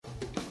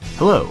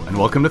Hello, and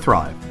welcome to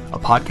Thrive, a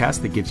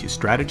podcast that gives you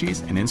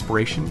strategies and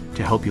inspiration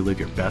to help you live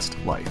your best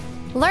life.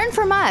 Learn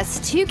from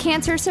us, two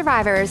cancer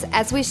survivors,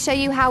 as we show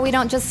you how we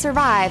don't just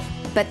survive,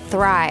 but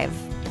thrive.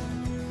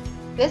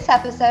 This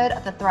episode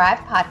of the Thrive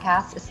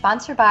podcast is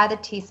sponsored by the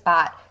Tea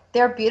Spot.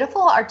 Their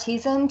beautiful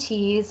artisan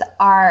teas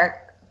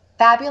are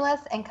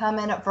fabulous and come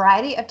in a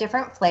variety of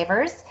different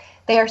flavors.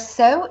 They are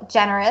so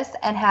generous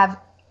and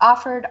have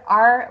offered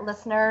our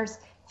listeners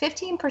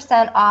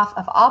 15% off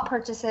of all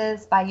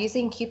purchases by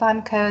using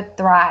coupon code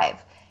THRIVE.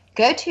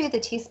 Go to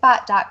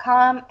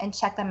theteaspot.com and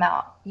check them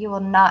out. You will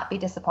not be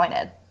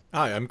disappointed.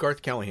 Hi, I'm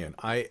Garth Callahan.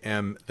 I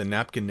am the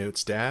Napkin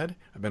Notes dad.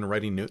 I've been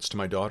writing notes to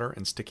my daughter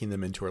and sticking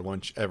them into her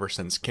lunch ever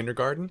since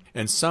kindergarten.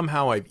 And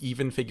somehow I've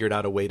even figured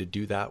out a way to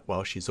do that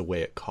while she's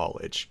away at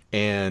college.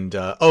 And,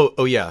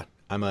 yeah,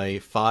 I'm a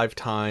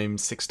 5-time,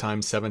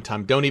 6-time,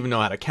 7-time, don't even know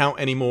how to count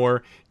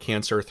anymore,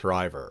 cancer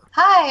thriver.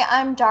 Hi,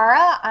 I'm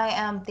Dara. I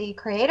am the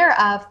creator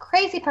of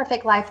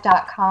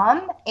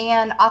crazyperfectlife.com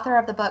and author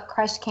of the book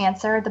Crushed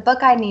Cancer, the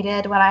book I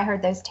needed when I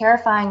heard those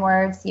terrifying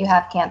words, "You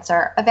have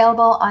cancer,"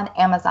 available on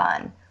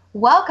Amazon.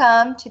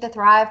 Welcome to the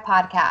Thrive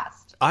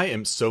podcast. I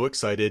am so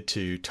excited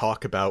to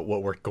talk about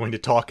what we're going to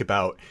talk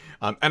about.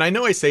 And I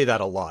know I say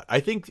that a lot. I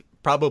think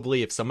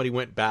probably if somebody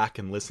went back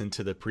and listened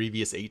to the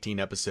previous 18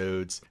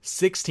 episodes,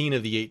 16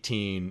 of the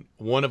 18,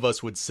 one of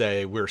us would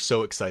say we're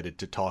so excited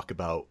to talk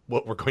about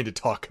what we're going to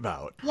talk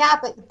about. Yeah,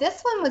 but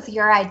this one was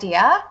your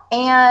idea,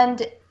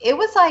 and it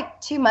was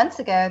like 2 months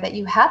ago that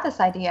you had this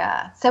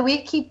idea. So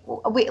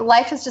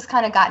life has just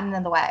kind of gotten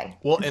in the way.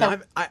 Well,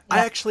 and I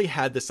actually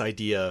had this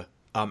idea,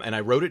 and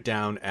I wrote it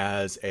down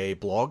as a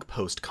blog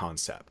post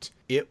concept.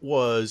 It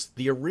was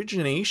the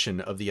origination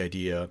of the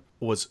idea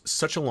was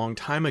such a long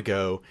time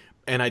ago,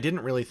 and I didn't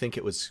really think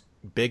it was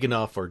big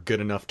enough or good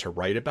enough to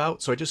write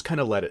about, so I just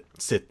kind of let it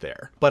sit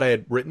there. But I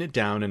had written it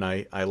down, and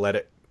I let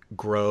it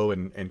grow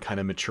and kind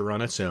of mature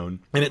on its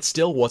own, and it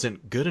still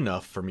wasn't good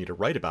enough for me to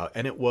write about.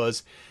 And it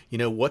was,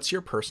 what's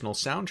your personal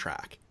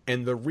soundtrack?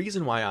 And the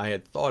reason why I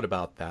had thought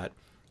about that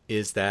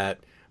is that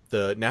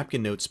the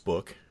Napkin Notes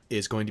book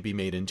is going to be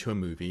made into a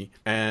movie,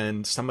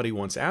 and somebody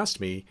once asked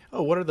me,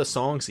 what are the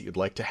songs that you'd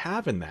like to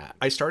have in that?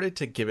 I started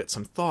to give it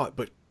some thought,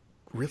 but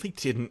really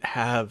didn't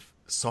have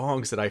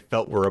songs that I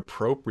felt were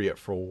appropriate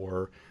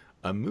for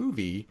a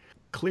movie.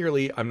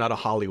 Clearly, I'm not a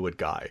Hollywood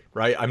guy,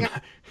 right? I'm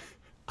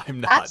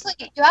not.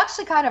 Actually, you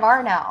actually kind of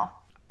are now.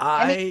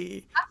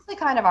 You actually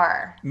kind of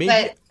are.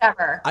 Maybe, but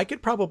never. I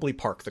could probably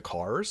park the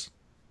cars.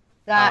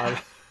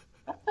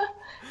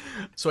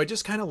 So I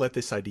just kind of let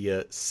this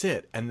idea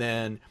sit. And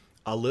then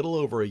a little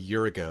over a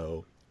year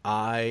ago,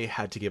 I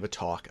had to give a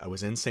talk. I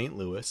was in St.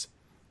 Louis,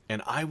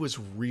 and I was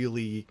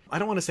really, I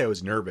don't want to say I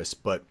was nervous,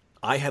 but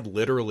I had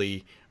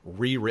literally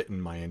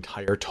rewritten my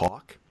entire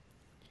talk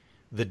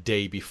the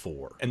day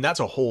before. And that's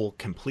a whole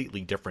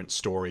completely different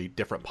story,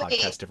 different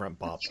podcast, different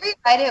Bob. Did you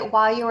rewrite it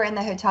while you were in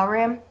the hotel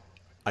room?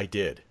 I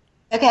did.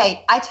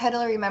 Okay, I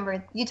totally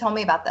remember. You told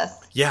me about this.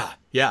 Yeah.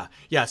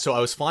 So I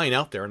was flying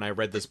out there, and I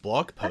read this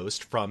blog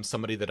post from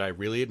somebody that I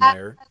really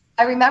admire.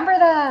 I remember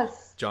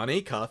this. John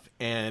Acuff,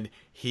 and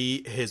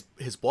his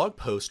blog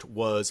post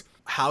was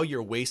how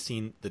you're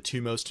wasting the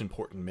 2 most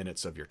important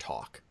minutes of your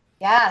talk.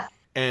 Yes.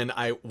 And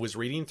I was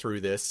reading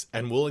through this,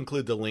 and we'll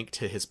include the link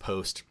to his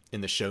post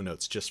in the show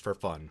notes just for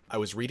fun. I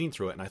was reading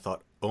through it, and I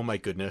thought, oh my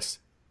goodness,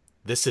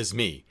 this is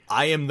me.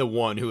 I am the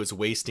one who is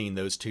wasting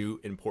those 2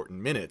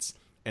 important minutes.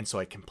 And so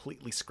I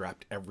completely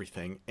scrapped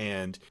everything,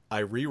 and I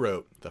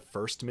rewrote the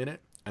first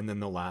minute and then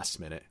the last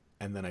minute,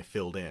 and then I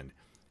filled in.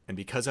 And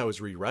because I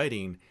was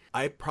rewriting,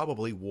 I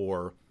probably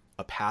wore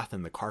a path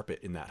in the carpet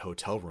in that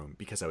hotel room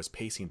because I was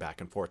pacing back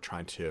and forth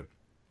trying to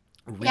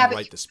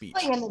rewrite the speech.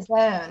 Probably in the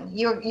zone.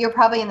 You're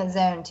probably in the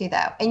zone too,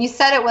 though. And you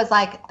said it was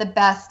like the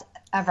best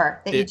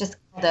ever. You just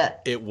called it.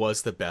 It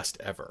was the best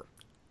ever.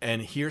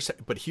 And here's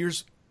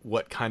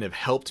what kind of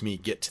helped me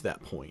get to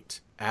that point.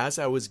 As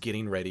I was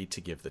getting ready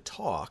to give the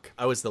talk,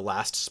 I was the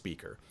last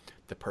speaker.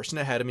 The person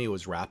ahead of me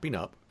was wrapping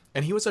up,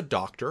 and he was a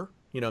doctor,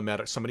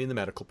 somebody in the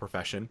medical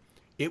profession.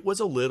 It was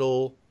a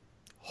little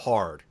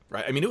hard,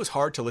 right? I mean, it was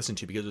hard to listen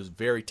to because it was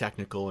very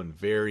technical and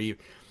very,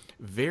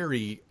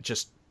 very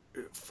just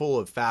full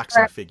of facts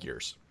and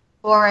figures.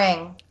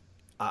 Boring.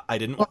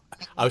 I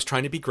was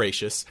trying to be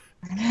gracious.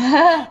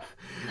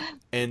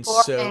 And Boring.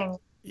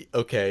 So,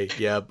 okay,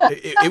 yeah,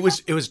 it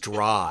was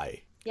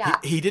dry. Yeah.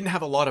 He didn't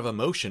have a lot of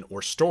emotion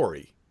or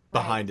story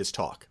behind his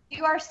talk.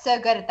 You are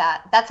so good at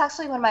that. That's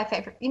actually one of my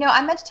favorite.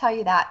 I meant to tell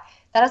you that.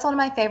 That is one of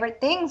my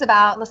favorite things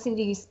about listening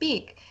to you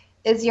speak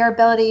is your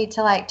ability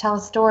to tell a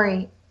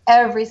story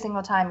every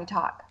single time you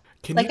talk.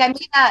 I mean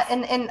that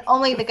in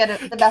only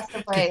the best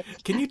of ways.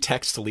 Can you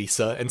text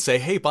Lisa and say,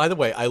 hey, by the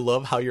way, I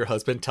love how your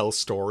husband tells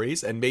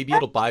stories, and maybe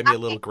it'll buy me a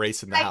little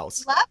grace in the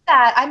house. I love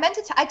that.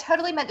 I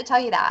totally meant to tell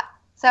you that.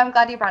 So I'm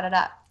glad you brought it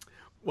up.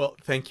 Well,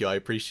 thank you. I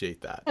appreciate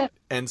that.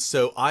 And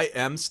so I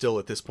am still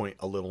at this point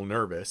a little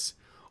nervous,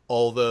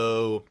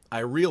 although I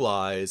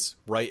realize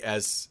right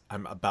as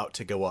I'm about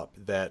to go up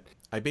that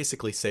I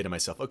basically say to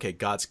myself, okay,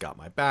 God's got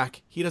my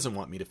back. He doesn't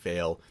want me to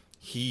fail.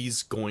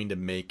 He's going to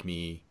make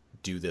me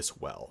do this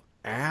well.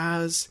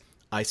 As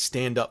I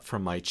stand up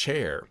from my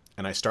chair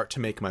and I start to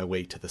make my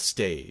way to the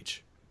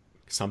stage,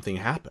 something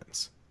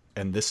happens.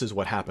 And this is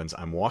what happens.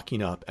 I'm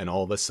walking up and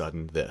all of a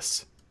sudden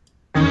this.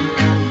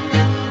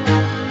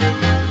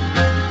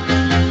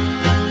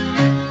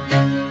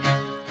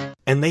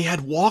 And they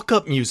had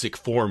walk-up music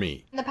for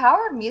me. The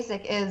power of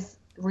music is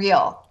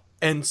real.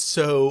 And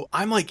so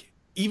I'm like,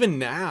 even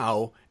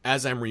now,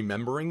 as I'm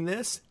remembering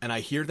this and I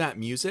hear that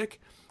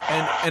music,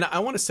 and I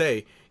want to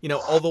say, you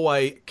know, although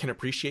I can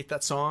appreciate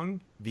that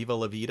song, Viva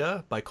La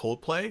Vida by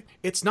Coldplay,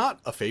 it's not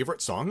a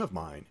favorite song of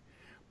mine.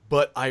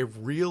 But I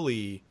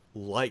really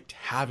liked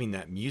having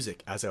that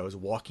music as I was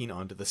walking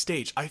onto the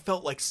stage. I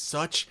felt like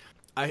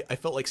I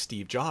felt like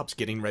Steve Jobs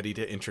getting ready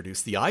to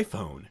introduce the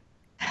iPhone.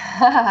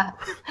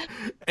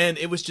 And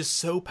it was just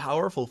so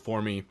powerful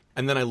for me.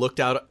 And then I looked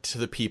out to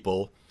the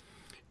people,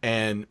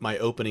 and my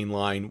opening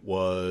line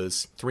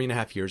was,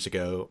 3.5 years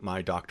ago,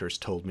 my doctors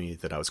told me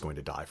that I was going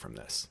to die from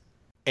this.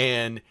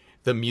 And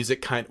the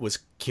music kind of was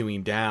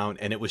queuing down,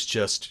 and it was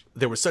just,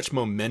 there was such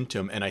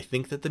momentum, and I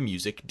think that the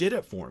music did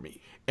it for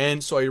me.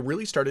 And so I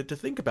really started to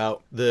think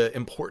about the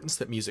importance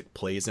that music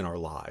plays in our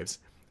lives.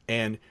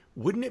 And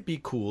wouldn't it be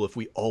cool if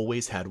we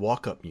always had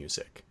walk-up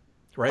music,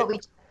 right?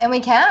 And we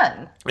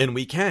can. And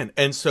we can.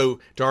 And so,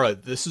 Dara,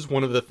 this is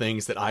one of the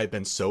things that I've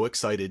been so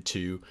excited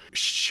to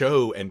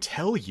show and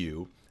tell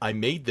you. I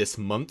made this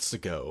months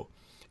ago,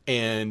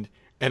 and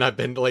I've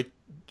been like,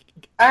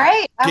 all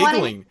right,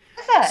 giggling.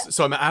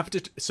 So I'm after.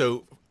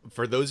 So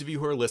for those of you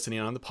who are listening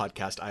on the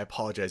podcast, I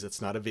apologize.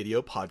 It's not a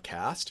video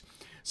podcast.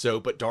 So,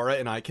 but Dara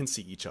and I can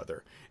see each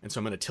other, and so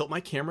I'm going to tilt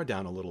my camera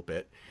down a little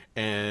bit,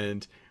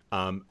 and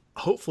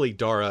hopefully,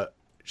 Dara,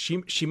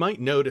 she might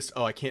notice.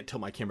 Oh, I can't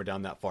tilt my camera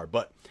down that far,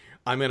 but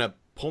I'm going to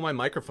pull my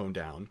microphone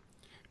down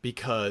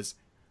because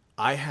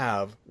I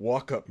have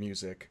walk-up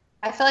music.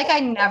 I feel like I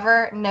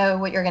never know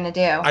what you're going to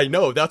do. I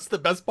know. That's the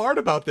best part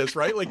about this,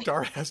 right? Like,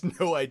 Dara has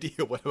no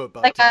idea what I'm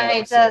about to do.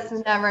 I just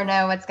never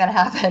know what's going to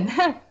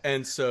happen.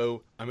 And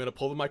so I'm going to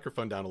pull the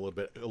microphone down a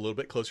little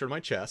bit closer to my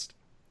chest.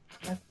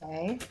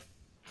 Okay.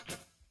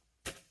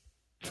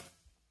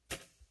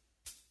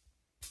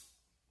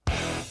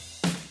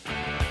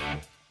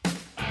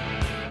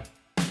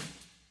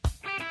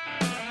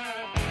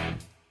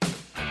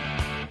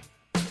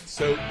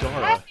 So,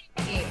 Dara,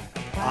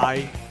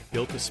 I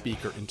built a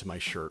speaker into my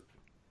shirt.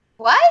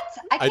 What?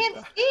 I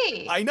can't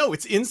see. I know.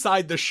 It's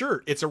inside the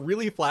shirt. It's a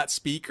really flat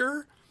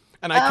speaker,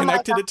 and I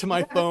connected it to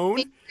my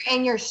phone.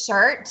 In your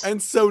shirt?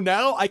 And so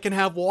now I can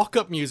have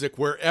walk-up music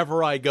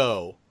wherever I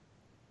go.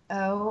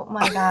 Oh,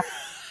 my God.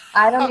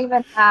 I don't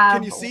even have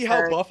Can you see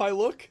how buff I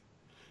look?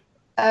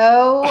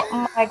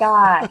 Oh, my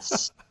gosh.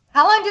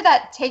 How long did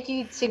that take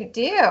you to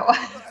do?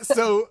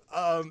 So.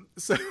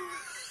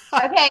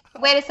 Okay,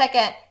 wait a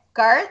second.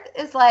 Garth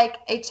is like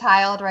a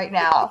child right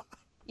now.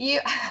 I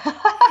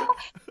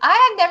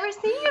have never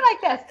seen you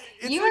like this.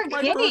 It's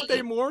like my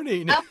birthday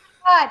morning. Oh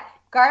my God.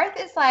 Garth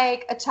is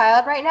like a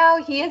child right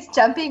now. He is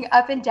jumping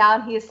up and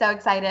down. He is so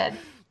excited.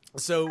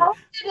 So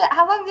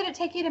how long did it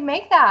take you to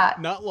make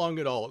that? Not long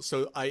at all.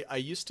 So I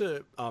used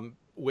to,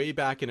 way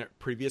back in a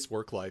previous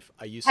work life,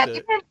 have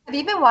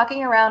you been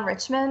walking around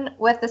Richmond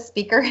with the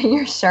speaker in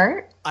your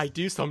shirt? I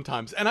do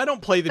sometimes. And I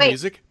don't play the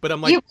music, but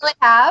I'm like. You really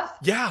have?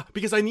 Yeah,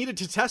 because I needed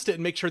to test it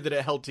and make sure that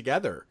it held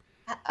together.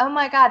 Oh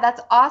my God, that's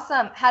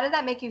awesome. How did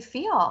that make you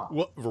feel?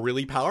 Well,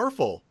 really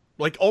powerful.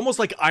 Like almost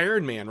like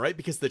Iron Man, right?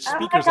 Because the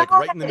speaker's like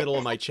right in the middle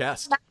of my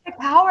chest. Magic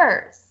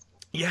powers.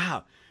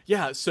 Yeah.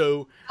 Yeah.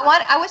 So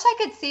I wish I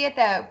could see it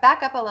though.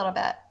 Back up a little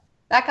bit.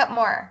 Back up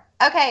more.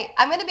 Okay,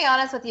 I'm going to be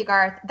honest with you,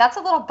 Garth. That's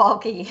a little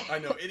bulky. I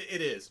know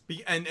it is.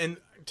 And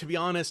to be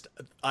honest,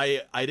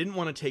 I didn't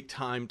want to take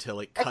time to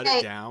like cut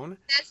it down.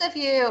 Those of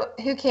you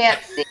who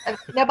can't see,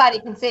 nobody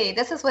can see.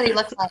 This is what he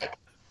looks like.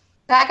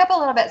 Back up a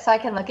little bit so I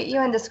can look at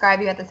you and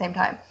describe you at the same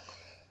time.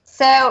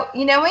 So,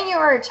 you know when you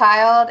were a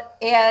child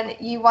and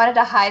you wanted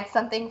to hide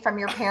something from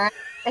your parents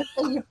and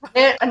so you put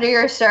it under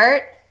your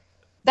shirt?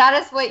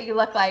 That is what you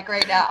look like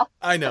right now.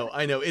 I know.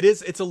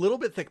 It's a little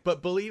bit thick,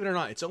 but believe it or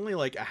not, it's only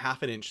like a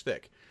half an inch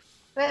thick.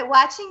 But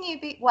watching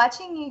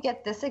you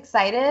get this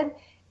excited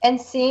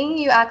and seeing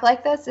you act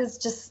like this is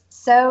just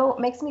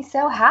makes me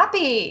so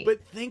happy.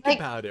 But think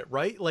about it,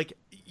 right? Like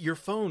your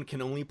phone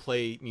can only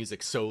play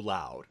music so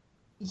loud.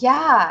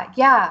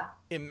 Yeah.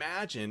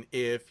 Imagine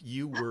if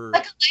you were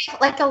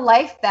like a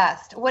life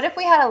vest. What if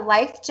we had a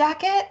life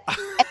jacket? And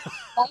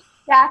the life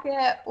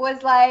jacket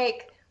was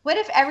like, what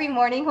if every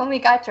morning when we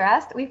got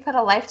dressed, we put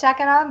a life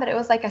jacket on, but it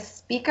was like a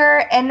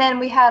speaker, and then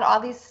we had all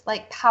these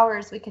like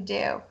powers we could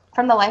do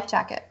from the life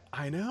jacket.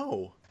 I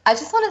know. I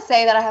just want to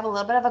say that I have a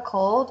little bit of a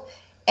cold,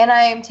 and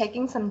I am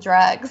taking some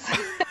drugs.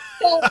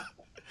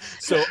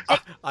 So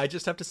I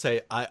just have to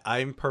say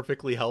I'm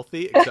perfectly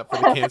healthy, except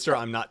for the cancer.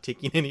 I'm not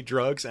taking any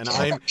drugs, and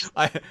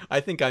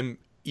I think I'm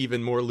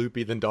even more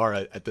loopy than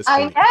Dara at this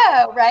point.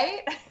 I know,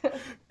 right?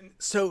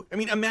 So, I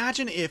mean,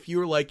 imagine if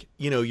you're like,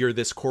 you're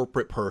this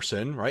corporate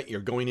person, right?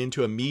 You're going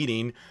into a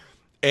meeting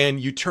and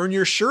you turn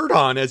your shirt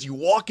on as you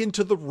walk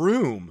into the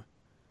room.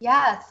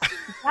 Yes,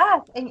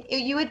 yes. And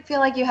you would feel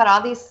like you had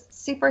all these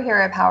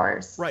superhero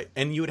powers. Right.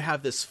 And you would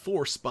have this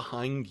force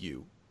behind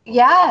you.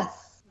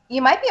 Yes.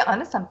 You might be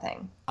onto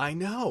something. I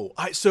know.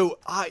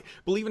 I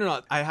believe it or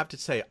not, I have to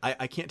say,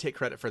 I can't take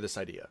credit for this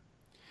idea.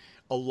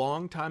 A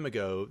long time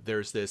ago,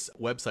 there's this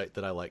website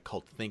that I like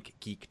called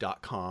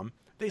thinkgeek.com.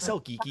 They sell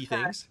geeky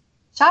things.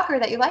 Shocker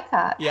that you like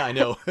that. Yeah, I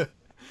know.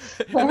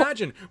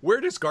 Imagine, where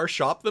does Gar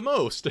shop the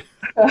most?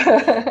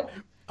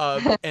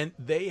 And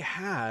they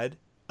had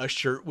a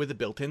shirt with a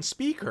built-in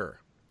speaker.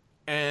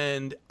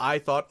 And I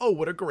thought, oh,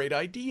 what a great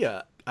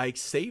idea. I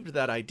saved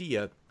that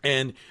idea.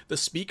 And the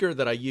speaker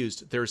that I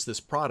used, there's this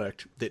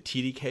product that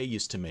TDK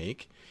used to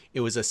make.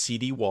 It was a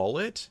CD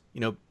wallet.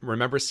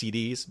 Remember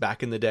CDs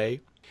back in the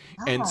day?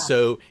 And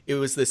so it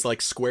was this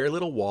like square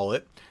little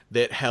wallet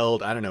that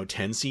held, I don't know,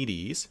 10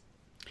 CDs,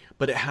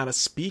 but it had a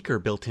speaker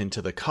built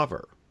into the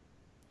cover.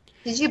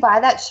 Did you buy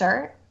that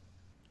shirt?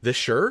 The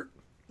shirt?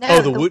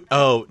 No,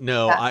 Oh,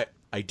 no, yeah.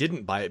 I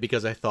didn't buy it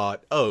because I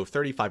thought,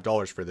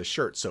 $35 for this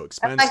shirt, so Oh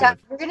expensive. my God,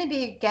 we're going to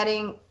be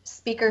getting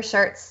speaker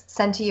shirts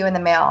sent to you in the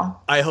mail.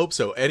 I hope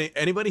so.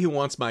 Anybody who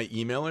wants my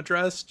email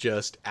address,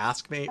 just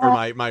ask me,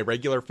 or my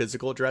regular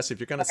physical address. If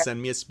you're going to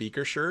send me a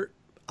speaker shirt,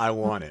 I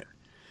want it.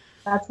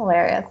 That's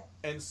hilarious.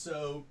 And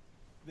so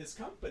this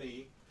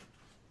company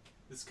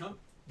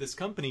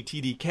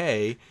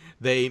TDK,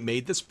 they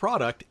made this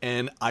product,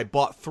 and I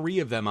bought 3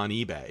 of them on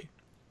eBay.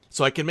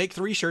 So I can make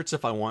 3 shirts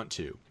if I want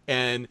to.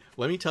 And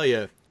let me tell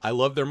you, I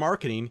love their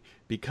marketing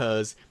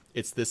because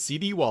it's this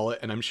CD wallet,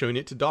 and I'm showing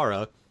it to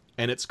Dara,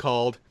 and it's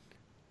called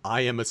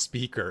I Am a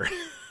Speaker.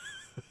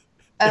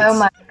 Oh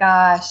my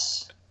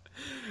gosh.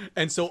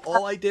 And so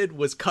all I did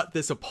was cut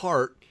this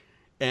apart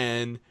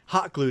and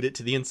hot glued it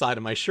to the inside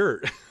of my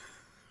shirt.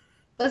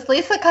 Was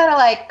Lisa kind of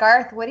like,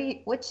 Garth, what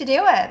you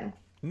doing?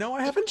 No,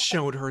 I haven't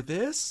showed her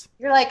this.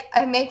 You're like,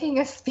 I'm making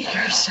a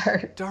speaker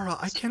shirt. Dara,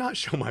 I cannot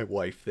show my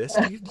wife this.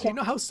 Do you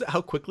know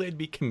how quickly I'd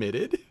be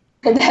committed?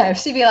 No,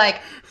 she'd be like,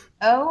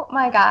 oh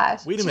my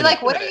gosh. Wait a She'd be minute.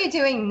 like, what are you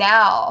doing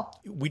now?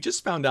 We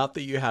just found out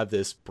that you have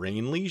this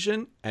brain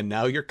lesion, and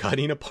now you're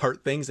cutting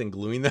apart things and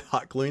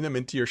hot gluing them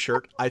into your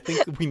shirt. I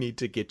think we need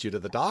to get you to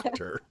the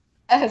doctor.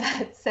 Oh,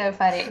 that's so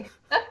funny.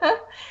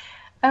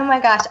 Oh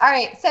my gosh. All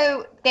right.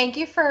 So thank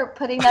you for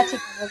putting that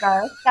together,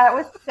 Garth. That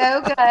was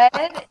so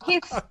good.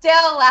 He's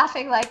still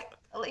laughing like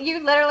you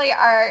literally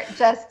are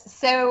just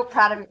so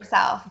proud of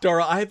yourself.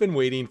 Dara, I've been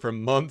waiting for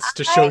months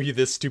to show you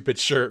this stupid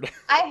shirt.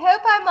 I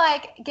hope I'm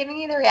like giving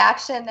you the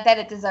reaction that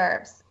it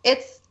deserves.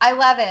 I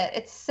love it.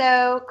 It's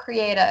so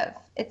creative.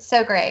 It's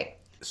so great.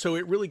 So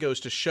it really goes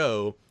to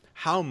show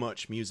how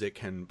much music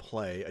can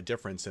play a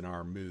difference in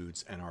our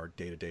moods and our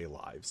day-to-day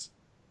lives.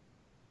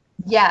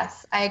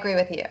 Yes, I agree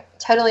with you.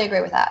 Totally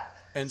agree with that.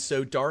 And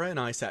so Dara and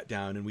I sat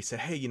down and we said,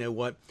 hey, you know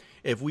what?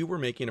 If we were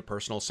making a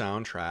personal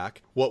soundtrack,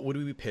 what would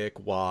we pick?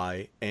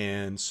 Why?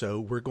 And so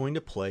we're going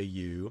to play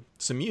you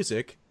some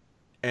music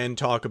and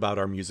talk about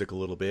our music a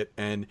little bit.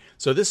 And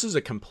so this is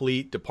a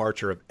complete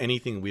departure of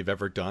anything we've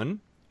ever done.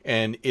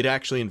 And it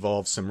actually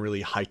involves some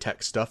really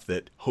high-tech stuff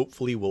that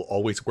hopefully will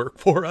always work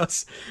for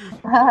us.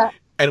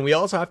 And we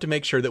also have to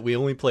make sure that we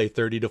only play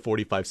 30 to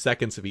 45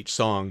 seconds of each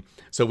song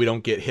so we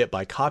don't get hit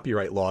by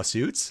copyright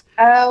lawsuits.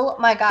 Oh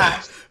my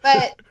gosh.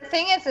 But the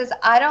thing is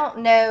I don't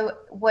know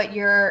what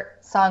your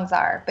songs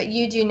are, but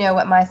you do know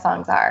what my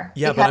songs are.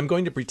 Yeah, but I'm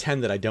going to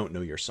pretend that I don't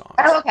know your songs.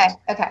 Oh,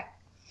 okay.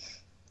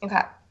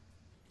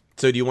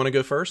 So do you want to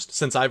go first?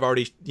 Since I've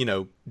already,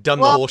 done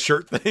the whole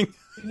shirt thing.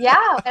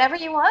 Yeah, whatever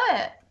you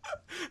want.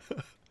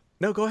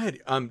 No, go ahead.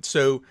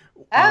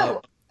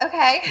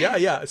 Okay.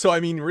 Yeah. So, I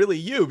mean, really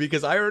you,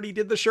 because I already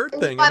did the shirt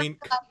thing. I mean,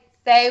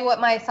 say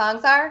what my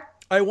songs are?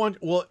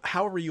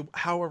 However you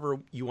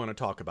want to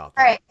talk about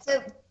that. All right.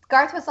 So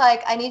Garth was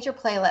like, I need your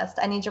playlist.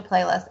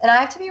 And I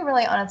have to be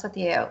really honest with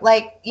you.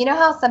 Like, you know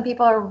how some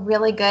people are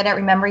really good at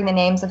remembering the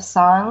names of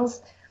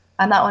songs?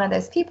 I'm not one of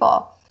those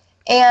people.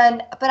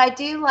 But I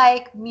do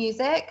like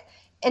music.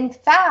 In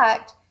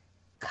fact,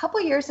 a couple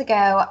years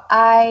ago,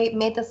 I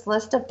made this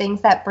list of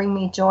things that bring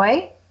me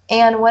joy.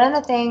 And one of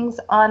the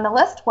things on the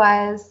list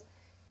was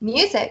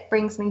music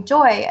brings me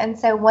joy. And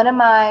so one of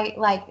my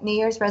New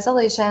Year's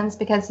resolutions,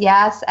 because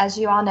yes, as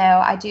you all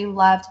know, I do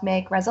love to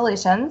make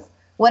resolutions.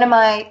 One of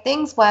my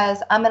things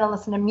was I'm going to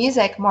listen to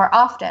music more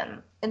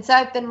often. And so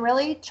I've been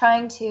really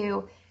trying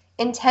to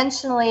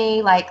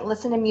intentionally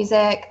listen to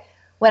music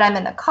when I'm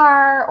in the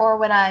car or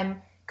when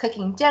I'm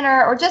cooking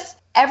dinner or just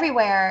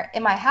everywhere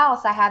in my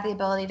house. I have the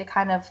ability to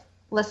kind of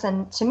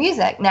listen to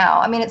music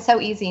now. I mean, it's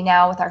so easy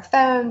now with our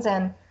phones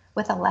and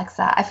with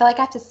Alexa. I feel like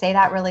I have to say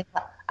that really.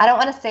 I don't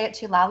want to say it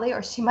too loudly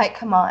or she might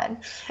come on.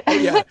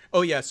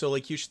 Oh yeah. So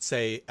you should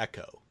say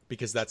echo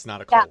because that's not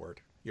a code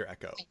word. Your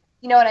echo.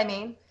 You know what I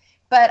mean?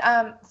 But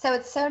so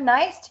it's so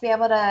nice to be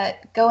able to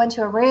go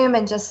into a room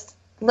and just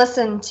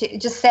listen to,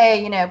 just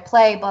say,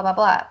 play blah, blah,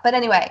 blah. But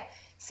anyway,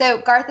 so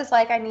Garth is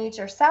like, I need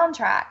your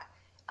soundtrack.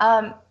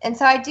 And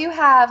so I do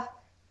have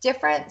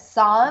different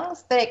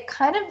songs, but it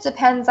kind of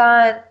depends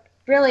on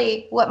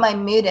really what my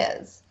mood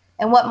is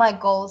and what my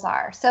goals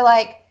are. So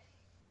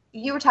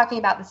you were talking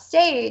about the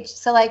stage.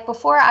 So like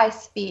before I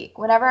speak,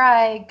 whenever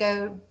I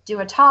go do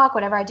a talk,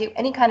 whenever I do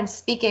any kind of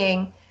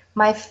speaking,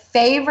 my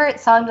favorite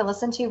song to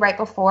listen to right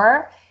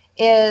before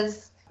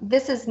is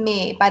This Is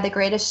Me by The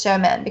Greatest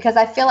Showman, because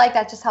I feel like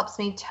that just helps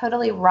me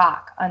totally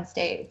rock on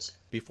stage.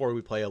 Before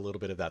we play a little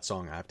bit of that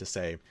song, I have to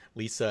say,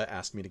 Lisa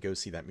asked me to go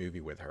see that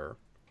movie with her.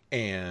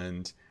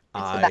 And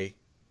I'm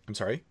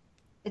sorry?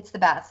 It's the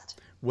best.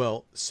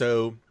 Well,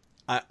 so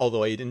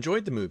although I had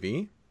enjoyed the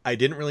movie, I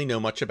didn't really know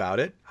much about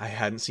it. I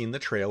hadn't seen the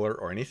trailer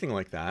or anything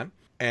like that.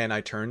 And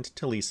I turned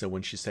to Lisa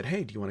when she said,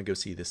 hey, do you want to go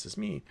see This Is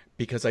Me?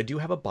 Because I do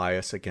have a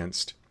bias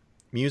against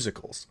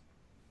musicals.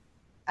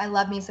 I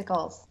love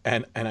musicals.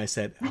 And I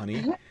said,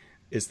 honey,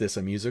 is this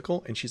a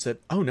musical? And she said,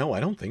 oh, no, I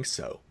don't think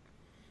so.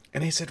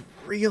 And I said,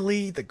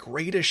 really? The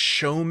Greatest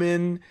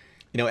Showman?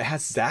 You know, it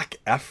has Zac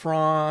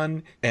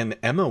Efron. And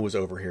Emma was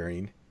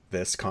overhearing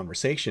this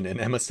conversation. And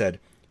Emma said,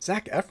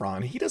 Zac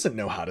Efron, he doesn't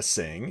know how to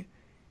sing.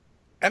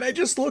 And I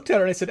just looked at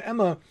her and I said,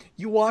 Emma,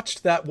 you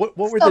watched that. What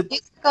were the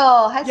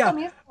High School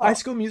Musical. High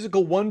School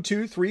Musical 1,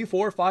 2, 3,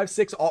 4, 5,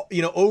 6, all,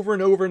 you know, over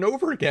and over and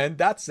over again.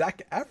 That's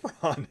Zac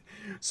Efron.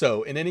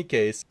 So in any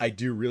case, I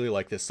do really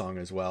like this song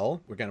as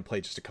well. We're going to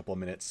play just a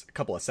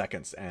couple of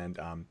seconds and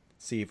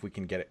see if we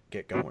can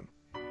get going.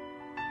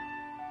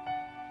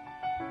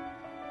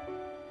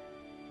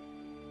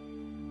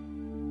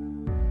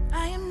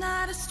 I am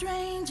not a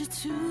stranger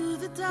to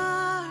the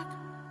dark.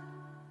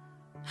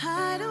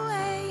 Hide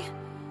away,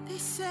 they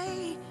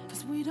say,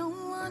 'cause we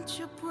don't want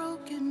your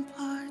broken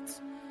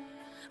parts.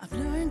 I've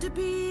learned to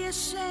be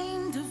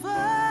ashamed of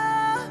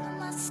all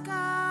my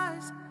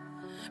scars.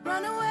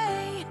 Run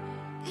away,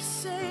 they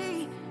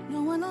say,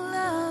 no one will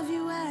love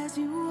you as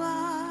you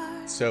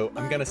are. So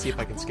I'm going to see if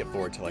I can skip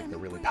forward to like the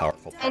really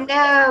powerful part. I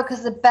know,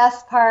 because the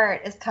best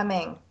part is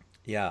coming.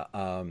 Yeah,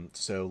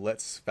 so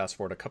let's fast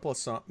forward a couple of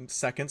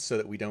seconds so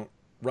that we don't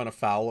run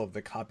afoul of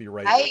the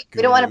copyright We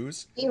gurus. don't want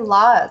to be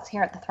laws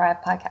here at the Thrive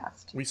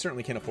Podcast. We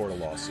certainly can't afford a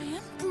lawsuit. I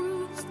am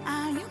bruised,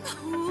 I am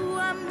who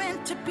I'm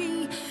meant to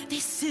be.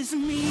 This is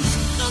me.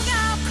 Look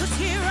out, 'cause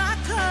here I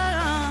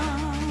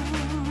come.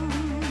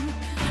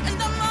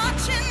 And I'm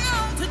marching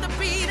on to the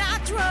beat I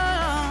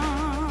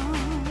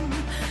drum.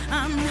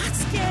 I'm not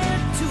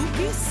scared to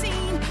be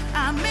seen.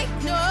 I make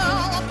no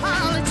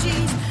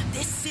apologies.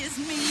 This is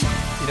me.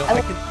 You know,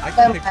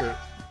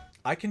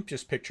 I can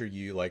just picture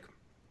you like,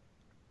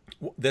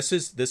 this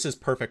is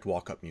perfect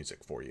walk-up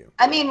music for you.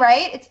 I mean,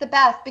 right? It's the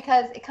best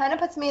because it kind of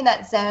puts me in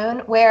that zone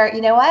where,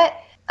 you know what?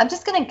 I'm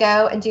just going to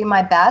go and do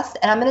my best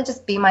and I'm going to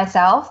just be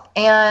myself.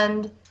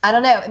 And I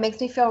don't know, it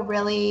makes me feel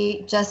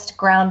really just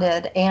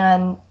grounded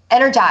and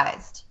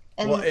energized.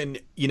 And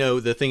you know,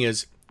 the thing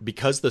is,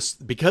 because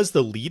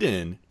the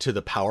lead-in to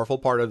the powerful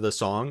part of the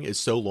song is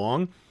so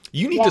long,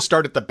 you need to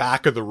start at the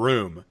back of the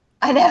room.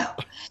 I know.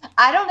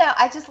 I don't know.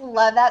 I just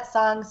love that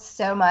song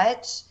so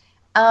much.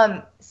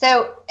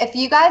 So if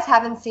you guys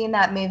haven't seen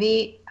that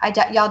movie,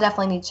 y'all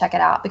definitely need to check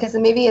it out because the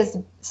movie is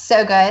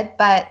so good,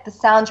 but the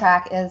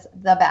soundtrack is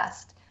the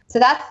best. So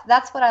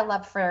that's what I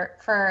love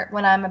for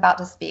when I'm about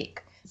to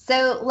speak.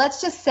 So let's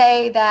just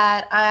say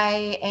that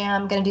I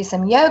am going to do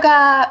some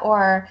yoga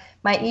or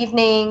my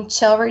evening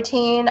chill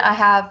routine. I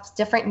have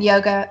some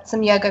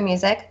yoga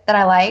music that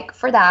I like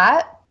for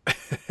that.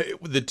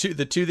 the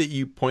two that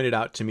you pointed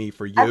out to me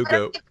for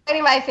yoga. I'm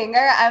pointing my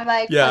finger. I'm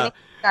like, pointing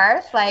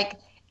Garth, like,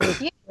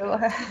 you.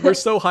 We're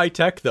so high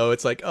tech though.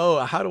 It's like,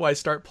 oh, how do I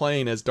start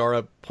playing as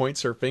Dara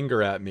points her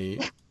finger at me?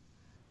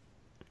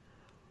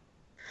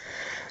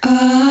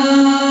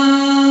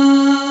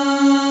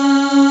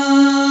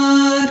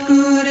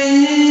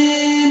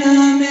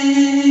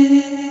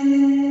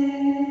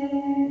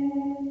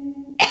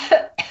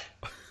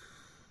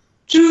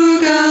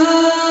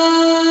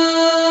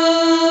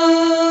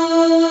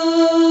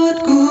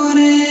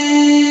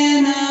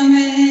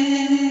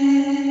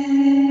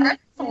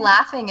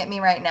 Laughing at me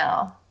right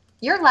now.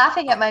 You're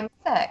laughing at my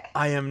music.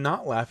 I am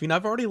not laughing.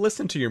 I've already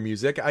listened to your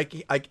music.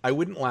 I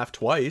wouldn't laugh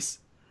twice.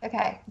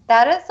 Okay.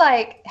 That is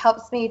like,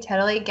 helps me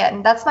totally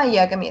that's my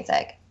yoga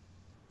music.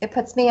 It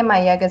puts me in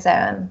my yoga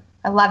zone.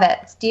 I love it.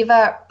 It's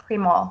Diva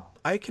Premal.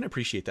 I can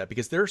appreciate that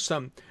because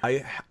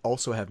I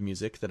also have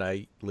music that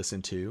I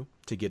listen to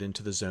get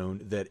into the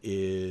zone that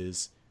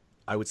is,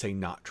 I would say,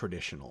 not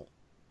traditional.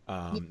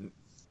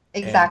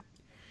 Exactly.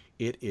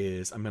 It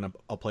is,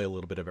 I'll play a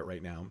little bit of it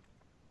right now.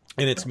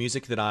 And it's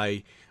music that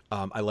I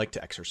like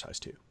to exercise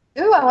to.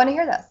 Ooh, I want to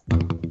hear this.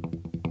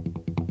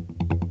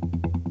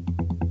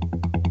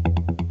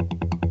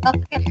 Sounds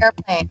like an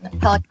airplane,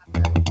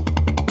 helicopter.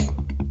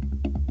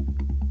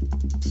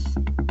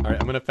 All right,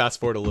 I'm going to fast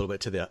forward a little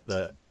bit to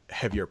the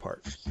heavier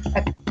part.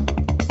 Okay.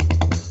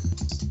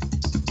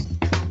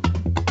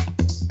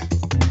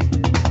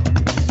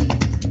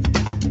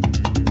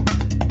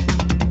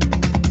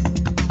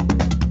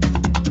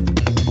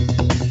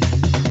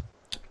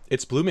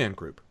 It's Blue Man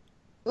Group.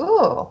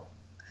 Ooh.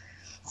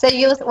 So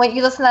you listen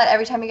to that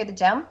every time you go to the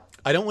gym?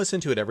 I don't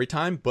listen to it every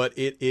time, but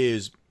it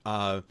is,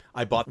 I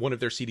bought one of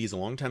their CDs a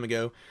long time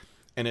ago,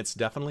 and it's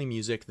definitely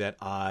music that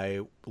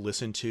I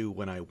listen to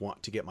when I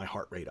want to get my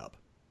heart rate up.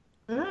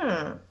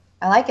 I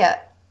like it.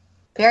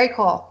 Very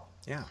cool.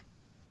 Yeah.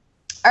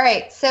 All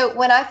right. So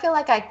when I feel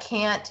like I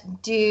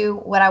can't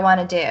do what I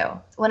want to do,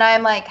 when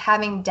I'm like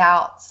having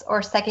doubts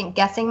or second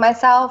guessing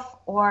myself,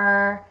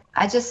 or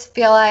I just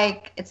feel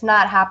like it's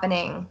not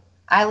happening,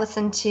 I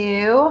listen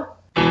to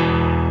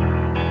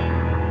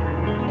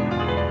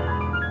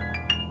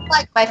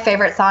like my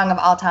favorite song of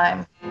all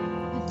time.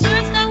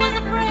 First I was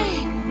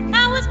afraid,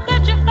 I was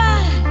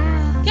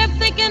petrified. Kept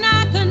thinking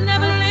I could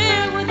never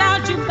live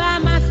without you by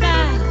my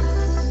side.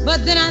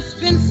 But then I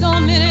spent so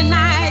many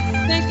nights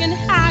thinking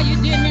how you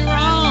did me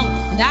wrong.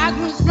 And I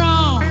grew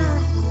strong,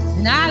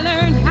 and I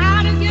learned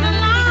how to get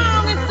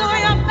along. And so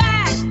you're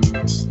back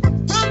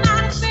from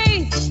outer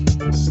space.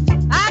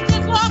 I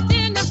just walked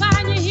in to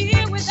find you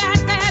here with that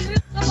sad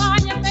look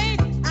upon your face.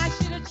 I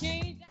should have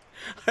changed.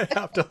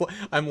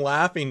 I'm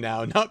laughing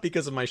now, not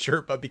because of my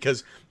shirt, but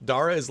because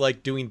Dara is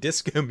like doing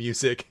disco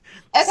music,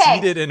 Okay.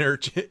 seated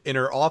in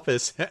her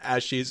office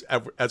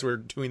as we're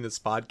doing this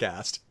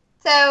podcast.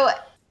 So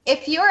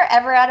if you are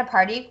ever at a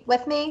party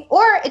with me,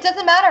 or it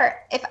doesn't matter,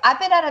 if I've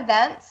been at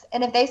events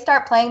and if they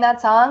start playing that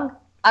song,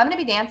 I'm going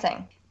to be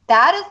dancing.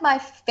 That is my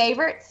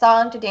favorite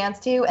song to dance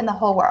to in the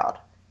whole world.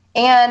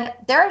 And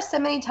there are so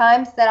many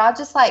times that I'll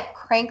just like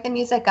crank the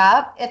music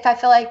up if I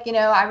feel like,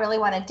 I really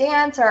want to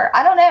dance, or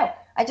I don't know.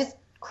 I just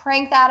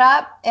crank that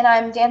up and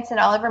I'm dancing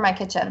all over my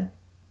kitchen.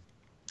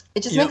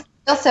 It just makes me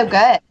feel so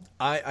good.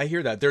 I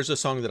hear that. There's a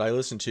song that I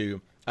listen to.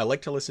 I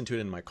like to listen to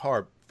it in my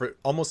car for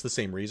almost the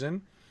same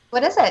reason.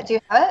 What is it? Do you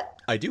have it?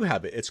 I do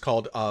have it. It's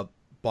called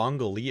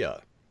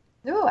Bongolia.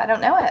 Ooh, I don't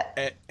know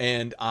it.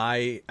 And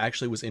I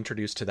actually was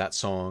introduced to that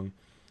song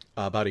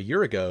about a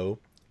year ago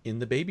in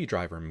the Baby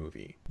Driver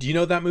movie. Do you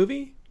know that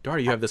movie? Dara,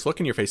 you have this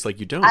look in your face like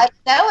you don't. I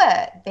know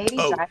it. Baby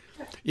Driver.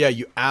 Yeah,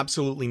 you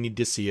absolutely need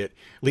to see it.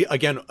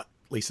 Again,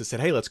 Lisa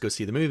said, hey, let's go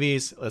see the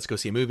movies. Let's go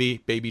see a movie,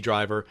 Baby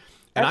Driver.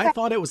 And I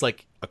thought it was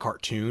like a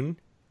cartoon.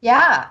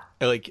 Yeah.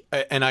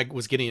 And I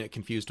was getting it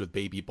confused with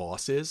Baby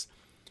Bosses.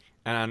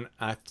 And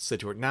I said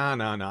to her, no, I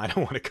don't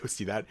want to go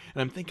see that.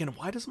 And I'm thinking,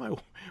 why does my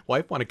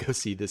wife want to go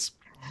see this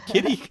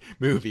kiddie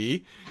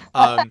movie?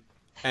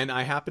 And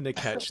I happened to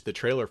catch the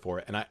trailer for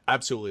it, and I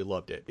absolutely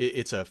loved it.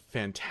 It's a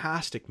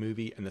fantastic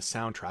movie, and the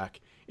soundtrack,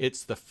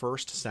 it's the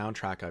first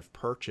soundtrack I've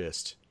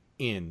purchased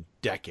in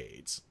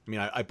decades. I mean,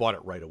 I bought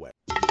it right away.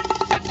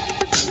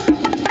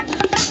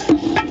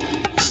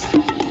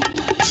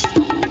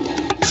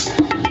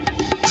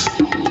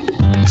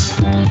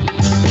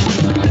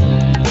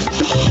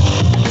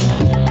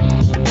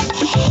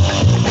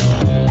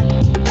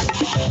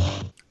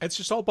 It's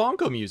just all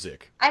bongo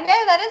music. I know,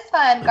 that is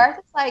fun. Garth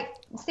is like,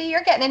 see,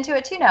 you're getting into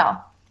it too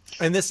now.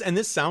 And this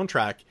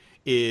soundtrack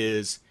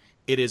is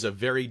a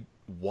very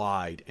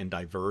wide and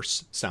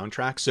diverse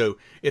soundtrack. So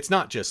it's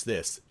not just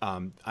this.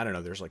 I don't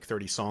know, there's like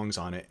 30 songs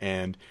on it,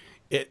 and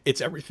it's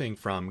everything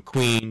from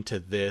Queen to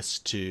this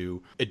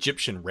to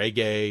Egyptian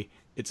reggae.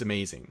 It's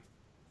amazing.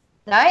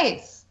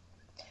 Nice.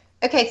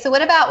 Okay, so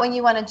what about when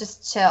you want to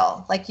just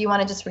chill? Like you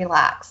want to just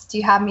relax? Do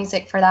you have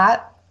music for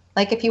that?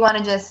 Like if you want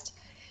to just,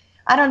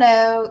 I don't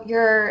know,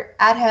 you're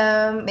at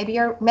home, maybe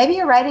you're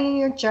writing in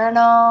your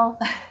journal.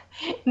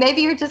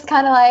 Maybe you're just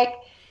kind of like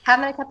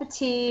having a cup of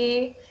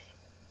tea,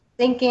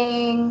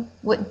 thinking,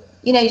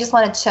 you just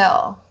want to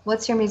chill.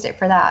 What's your music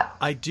for that?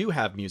 I do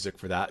have music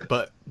for that,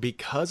 but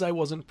because I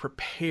wasn't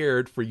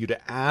prepared for you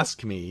to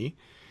ask me,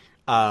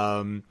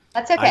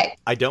 that's okay.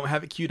 I don't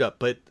have it queued up,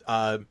 but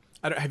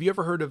have you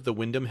ever heard of the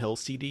Windham Hill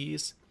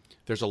CDs?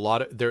 There's a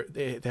lot of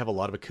they have a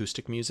lot of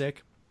acoustic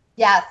music.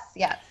 Yes.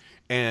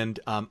 And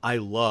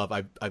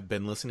I've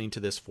been listening to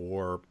this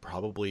for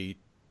probably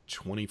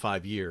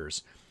 25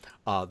 years,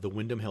 the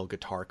Windham Hill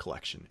Guitar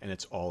Collection, and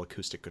it's all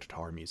acoustic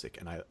guitar music,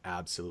 and I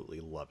absolutely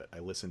love it. I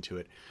listen to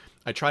it.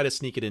 I try to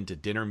sneak it into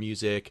dinner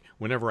music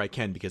whenever I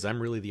can, because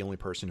I'm really the only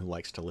person who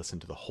likes to listen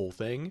to the whole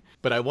thing,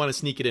 but I want to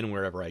sneak it in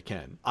wherever I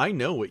can. I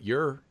know what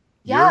your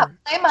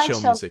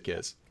chill music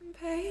is.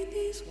 Pay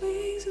these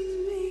wings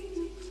and make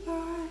me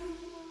fly.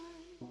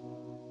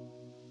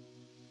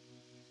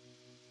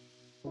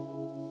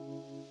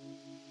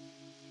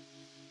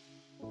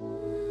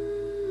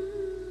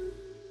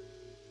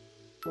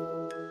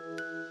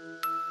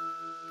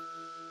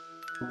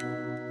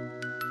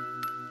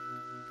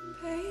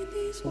 Pay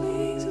these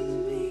wings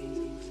and make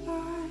me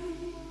fly.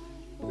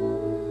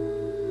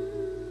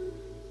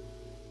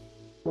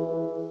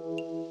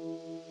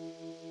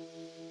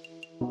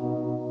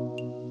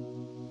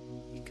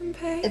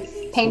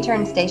 It's Painter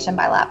and Station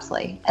by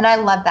Lapsley, and I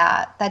love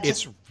that.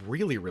 It's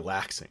really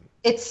relaxing.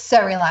 It's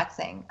so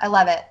relaxing. I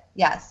love it.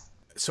 Yes.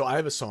 So I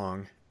have a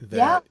song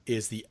that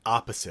is the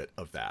opposite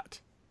of that.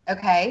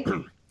 Okay.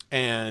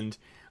 And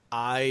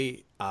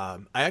I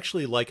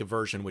actually like a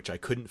version which I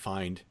couldn't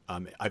find.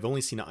 I've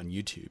only seen it on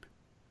YouTube,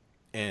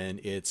 and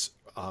it's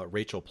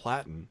Rachel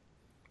Platten,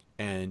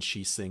 and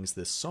she sings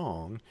this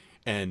song,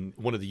 and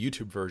one of the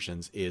YouTube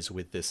versions is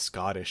with this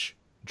Scottish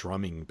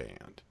drumming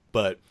band.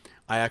 But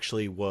I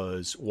actually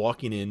was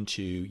walking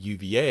into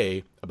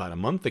UVA about a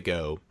month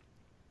ago,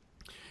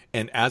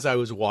 and as I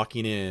was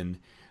walking in,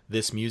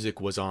 this music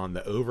was on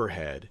the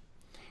overhead,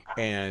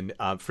 And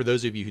for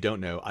those of you who don't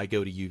know, I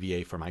go to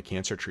UVA for my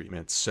cancer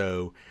treatment.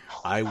 So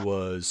I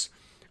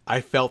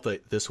felt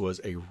that this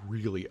was a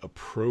really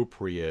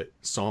appropriate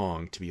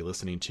song to be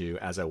listening to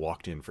as I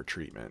walked in for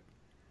treatment.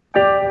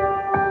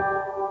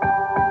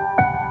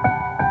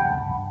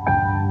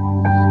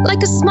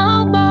 Like a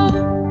small boat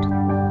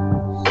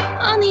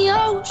on the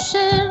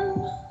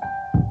ocean,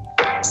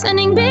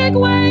 sending big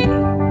waves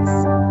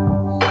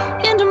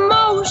into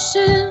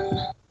motion.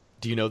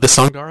 Do you know this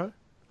song, Dara?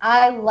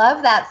 I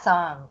love that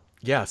song.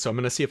 Yeah, so I'm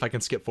going to see if I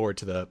can skip forward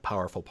to the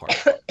powerful part.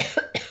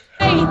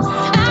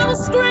 I will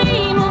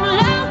scream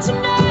loud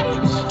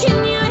tonight.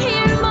 Can you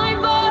hear my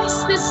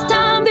voice this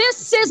time?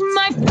 This is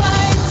my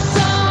fight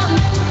song.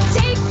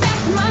 Take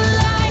back my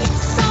life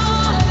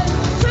song.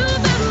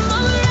 Prove I'm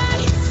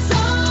alright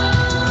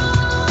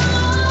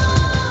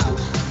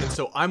song. And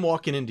so I'm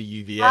walking into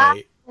UVA.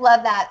 I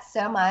love that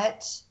so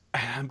much.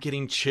 I'm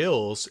getting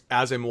chills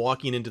as I'm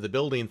walking into the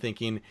building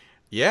thinking,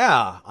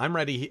 yeah, I'm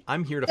ready.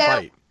 I'm here to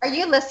fight. Are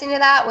you listening to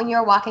that when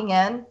you're walking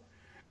in?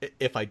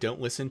 If I don't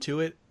listen to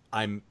it,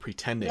 I'm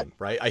pretending,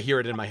 right? I hear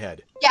it in my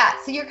head. Yeah,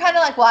 so you're kind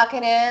of like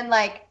walking in,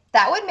 like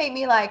that would make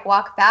me like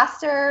walk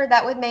faster.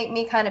 That would make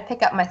me kind of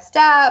pick up my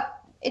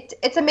step.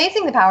 It's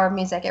amazing, the power of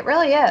music. It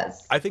really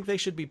is. I think they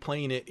should be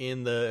playing it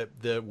in the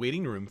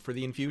waiting room for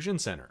the infusion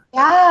center.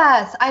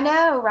 Yes, I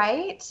know,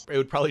 right? It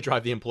would probably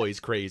drive the employees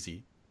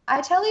crazy.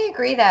 I totally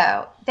agree,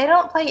 though. They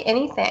don't play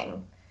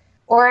anything.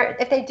 Or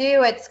if they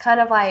do, it's kind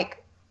of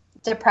like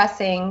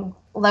depressing,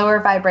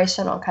 lower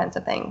vibrational kinds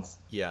of things.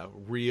 Yeah,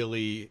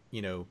 really,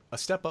 a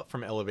step up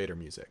from elevator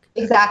music.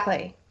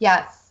 Exactly.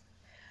 Yes.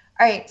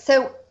 All right.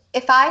 So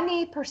if I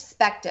need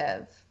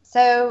perspective,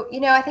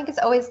 I think it's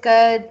always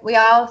good. We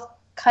all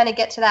kind of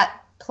get to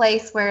that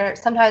place where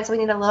sometimes we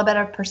need a little bit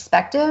of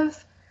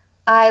perspective.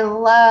 I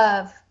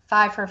love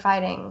Five for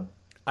Fighting.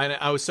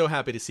 I was so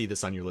happy to see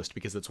this on your list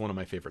because it's one of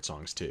my favorite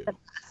songs too.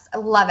 I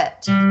love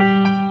it.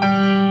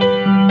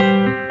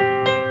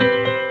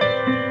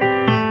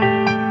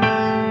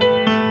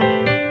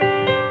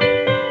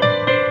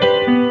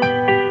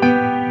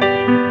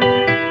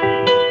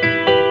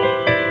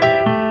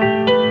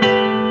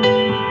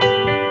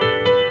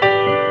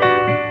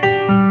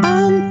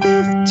 I'm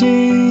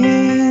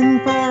 15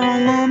 for a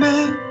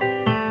moment,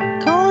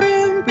 caught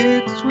in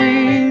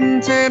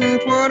between 10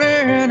 and 20,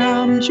 and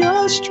I'm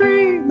just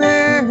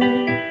dreaming,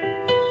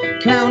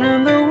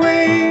 counting the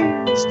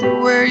ways to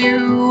where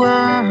you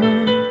are.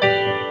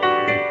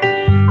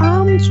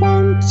 I'm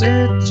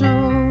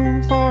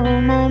 22 for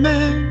a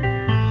moment,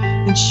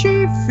 and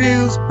she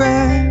feels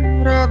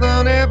better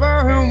than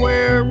ever, and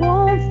we're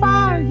on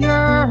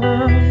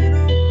fire.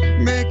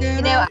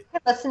 I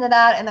could listen to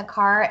that in the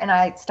car and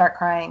I start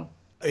crying.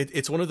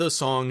 It's one of those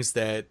songs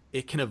that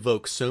it can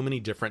evoke so many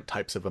different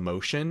types of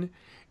emotion,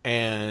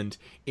 and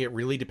it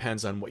really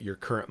depends on what your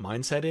current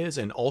mindset is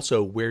and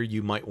also where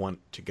you might want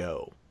to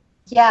go.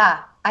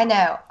 Yeah, I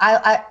know.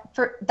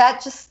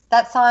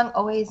 That song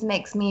always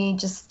makes me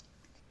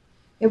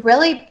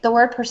the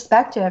word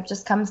perspective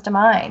just comes to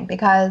mind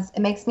because it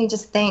makes me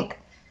just think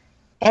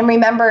and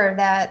remember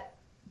that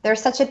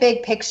there's such a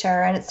big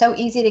picture, and it's so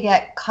easy to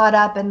get caught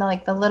up in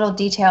the little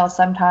details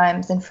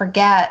sometimes and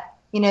forget,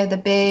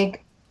 the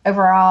big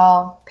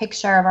overall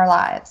picture of our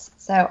lives.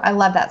 So I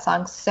love that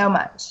song so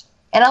much.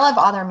 And I love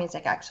all their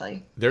music,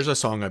 actually. There's a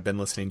song I've been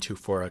listening to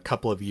for a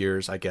couple of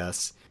years, I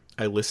guess.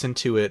 I listen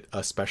to it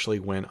especially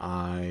when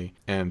I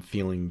am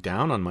feeling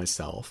down on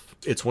myself.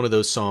 It's one of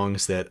those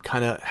songs that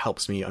kind of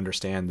helps me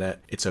understand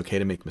that it's okay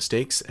to make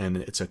mistakes and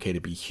it's okay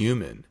to be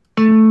human.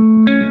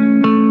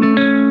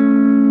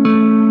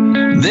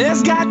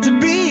 There's got to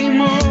be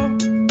more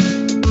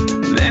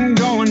than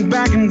going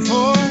back and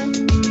forth,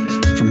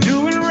 from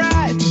doing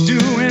right to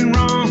doing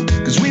wrong,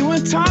 'cause we were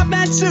taught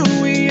that's who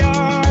we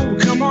are. Well,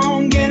 come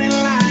on, get in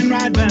line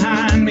right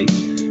behind me,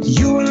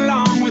 you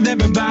along with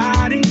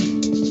everybody,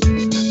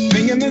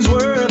 thinking there's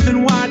worth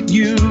in what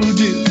you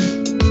do.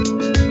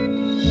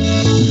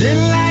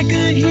 Then like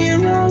a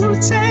hero who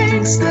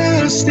takes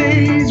the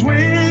stage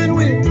when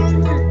we're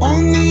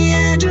on the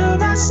edge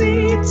of our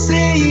seat,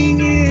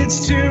 saying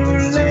it's too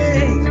late.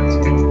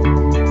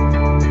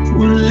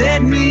 Well,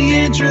 let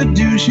me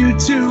introduce you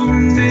to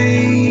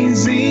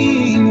Amazing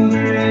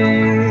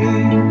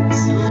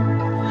Grace.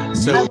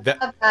 So I love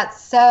that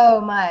so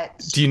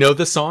much. Do you know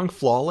the song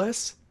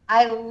Flawless?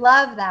 I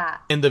love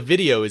that. And the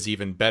video is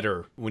even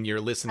better when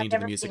you're listening I've to the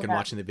never music seen and that.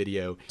 watching the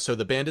video. So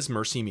the band is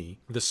Mercy Me.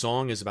 The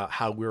song is about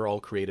how we're all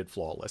created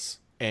flawless.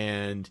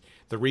 And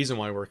the reason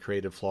why we're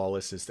created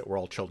flawless is that we're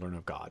all children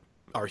of God.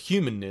 Our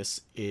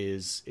humanness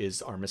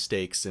is our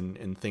mistakes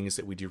and things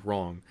that we do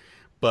wrong.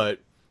 But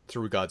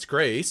through God's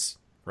grace,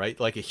 right,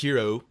 like a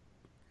hero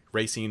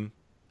racing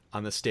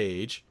on the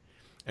stage,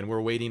 and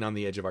we're waiting on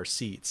the edge of our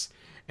seats.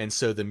 And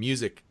so the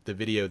music, the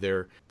video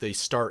there, they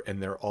start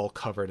and they're all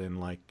covered in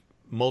like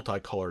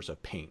multicolors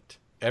of paint.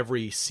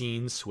 Every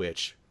scene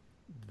switch,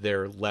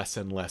 they're less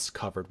and less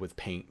covered with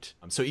paint.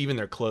 So even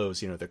their clothes,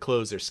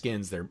 their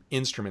skins, their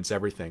instruments,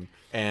 everything.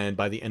 And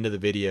by the end of the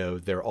video,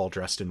 they're all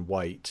dressed in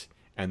white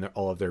and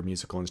all of their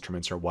musical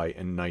instruments are white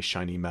and nice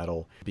shiny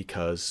metal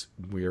because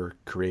we're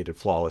created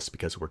flawless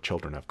because we're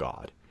children of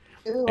God.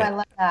 Ooh, I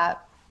love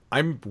that.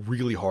 I'm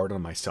really hard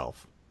on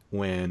myself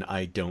when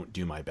I don't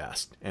do my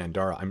best. And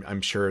Dara,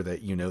 I'm sure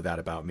that you know that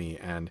about me.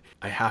 And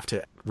I have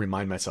to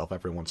remind myself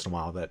every once in a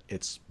while that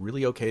it's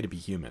really okay to be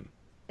human.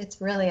 It's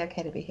really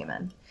okay to be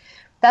human.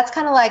 That's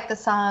kind of like the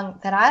song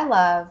that I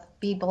love,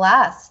 Be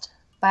Blessed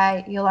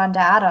by Yolanda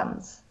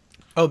Adams.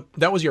 Oh,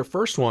 that was your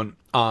first one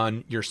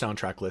on your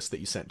soundtrack list that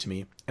you sent to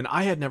me. And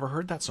I had never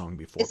heard that song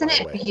before. Isn't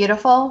it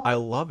beautiful? I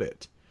love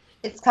it.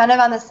 It's kind of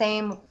on the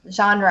same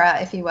genre,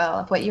 if you will,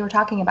 of what you were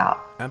talking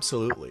about.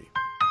 Absolutely.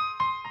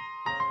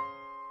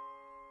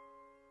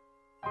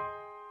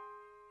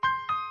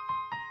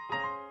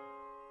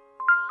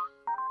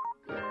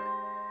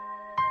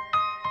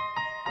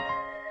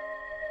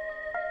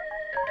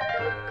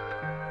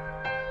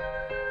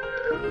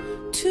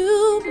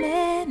 Too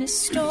many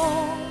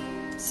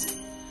storms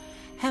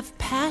have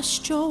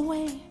passed your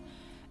way,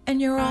 and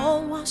you're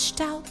all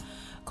washed out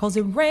 'cause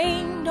it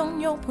rained on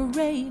your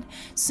parade.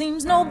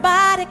 Seems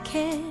nobody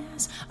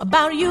cares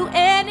about you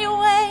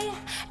anyway.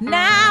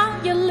 Now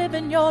you're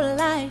living your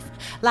life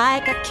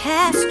like a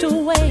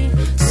castaway.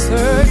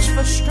 Search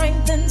for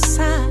strength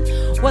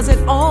inside. Was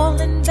it all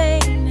in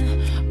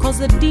vain? 'Cause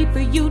the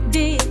deeper you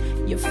dig,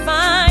 you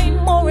find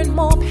more and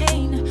more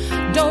pain.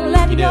 Don't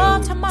let your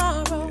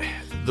tomorrow.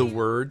 The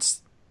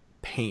words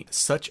paint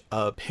such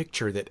a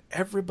picture that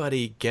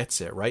everybody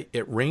gets it, right?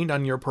 It rained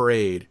on your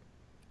parade.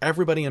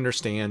 Everybody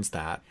understands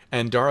that.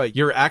 And Dara,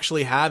 you're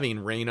actually having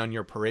rain on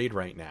your parade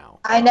right now.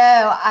 I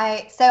know.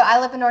 So I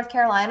live in North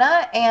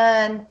Carolina,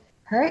 and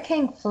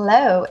Hurricane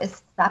Flo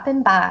is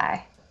stopping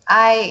by.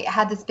 I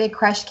had this big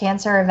Crush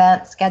Cancer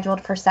event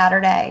scheduled for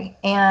Saturday,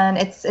 and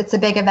it's a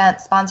big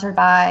event sponsored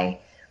by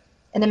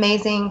an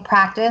amazing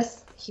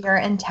practice here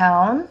in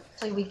town.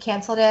 We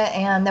canceled it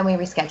and then we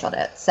rescheduled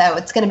it. So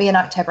it's going to be in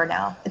October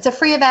now. It's a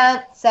free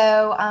event.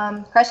 So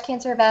Crush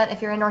Cancer event,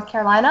 if you're in North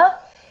Carolina,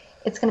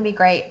 it's going to be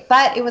great.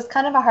 But it was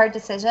kind of a hard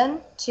decision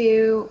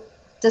to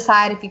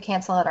decide if you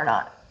cancel it or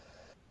not.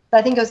 But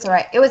I think it was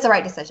the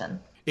right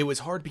decision. It was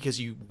hard because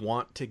you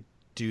want to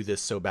do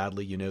this so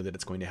badly. You know that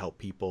it's going to help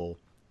people,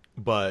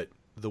 but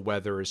the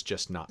weather is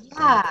just not going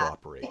to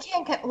cooperate.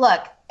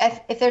 Look,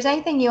 if there's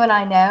anything you and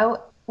I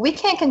know, we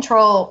can't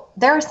control.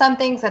 There are some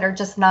things that are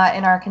just not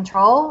in our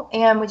control,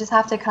 and we just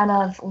have to kind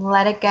of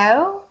let it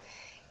go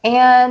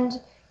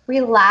and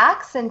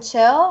relax and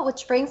chill,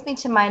 which brings me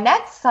to my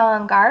next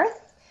song,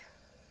 Garth,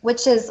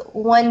 which is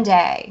One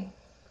Day,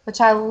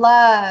 which I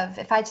love.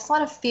 If I just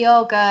want to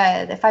feel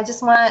good, if I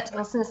just want to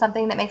listen to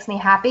something that makes me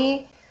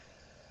happy,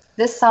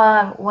 this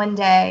song, One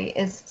Day,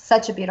 is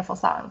such a beautiful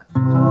song.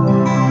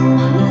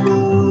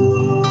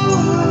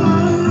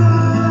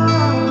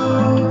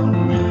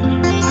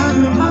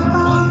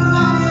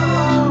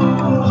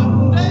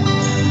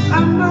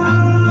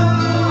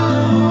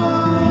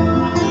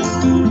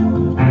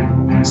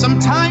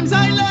 Sometimes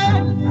I lay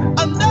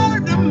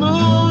under the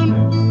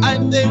moon. I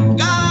thank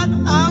God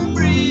I'm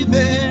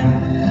breathing.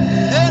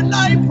 And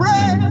I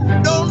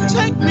pray, don't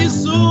take me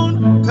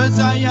soon, 'cause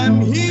I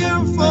am here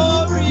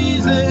for a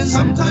reason.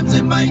 Sometimes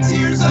in my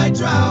tears I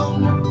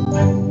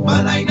drown,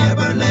 but I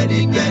never let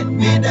it get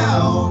me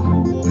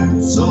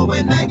down. So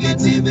when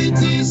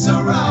negativity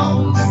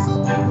surrounds,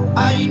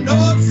 I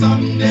know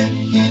someday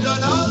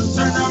it'll all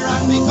turn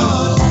around,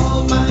 because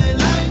all my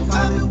life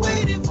I've been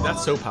waiting for.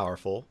 That's so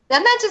powerful.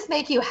 Doesn't that just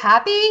make you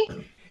happy?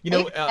 You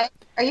know,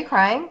 are you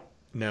crying?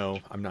 No,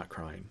 I'm not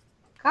crying.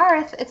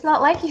 Garth, it's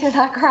not like you to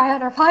not cry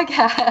on our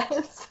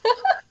podcast.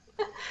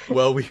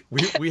 Well,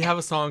 we have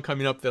a song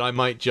coming up that I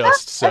might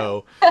just,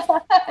 so.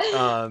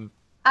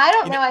 I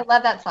don't know. I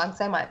love that song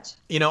so much.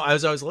 You know,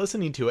 as I was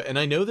listening to it, and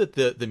I know that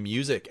the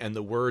music and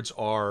the words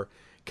are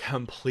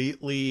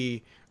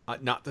completely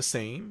not the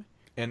same,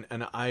 and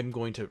I'm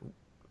going to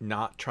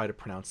not try to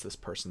pronounce this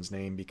person's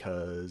name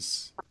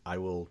because I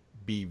will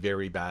be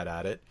very bad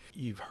at it.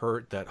 You've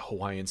heard that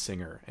Hawaiian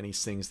singer, and he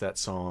sings that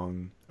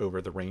song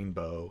over the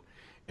rainbow,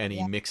 and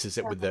he mixes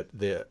it with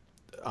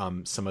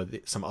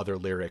some other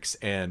lyrics,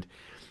 and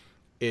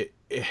it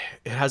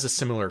has a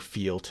similar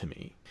feel to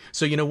me.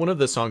 So, you know, one of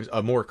the songs,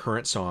 a more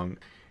current song,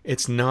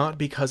 it's not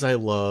because I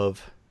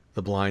love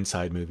the Blind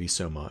Side movie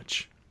so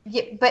much.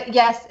 Yeah, but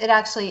yes, it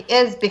actually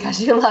is because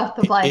you love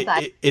the Blind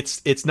Side.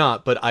 It's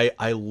not, but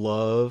I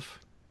love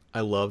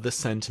the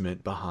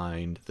sentiment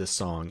behind this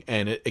song.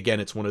 And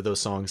it's one of those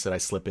songs that I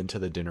slip into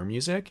the dinner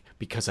music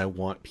because I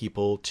want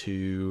people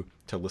to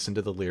listen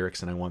to the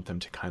lyrics, and I want them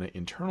to kind of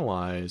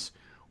internalize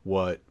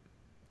what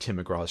Tim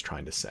McGraw is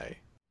trying to say.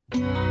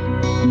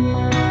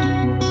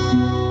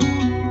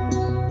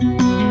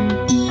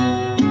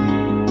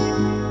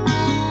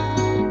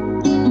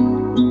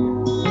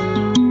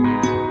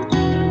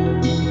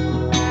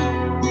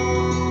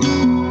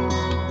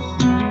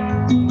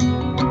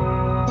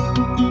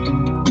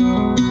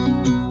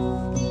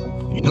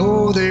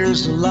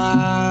 There's a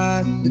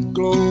light that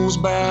glows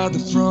by the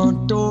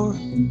front door.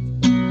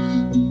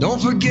 Don't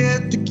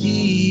forget the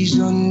keys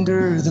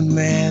under the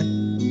mat.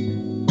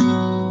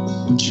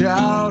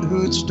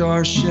 childhood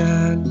star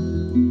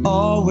shine.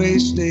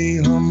 Always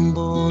stay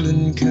humble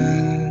and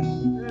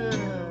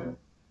kind.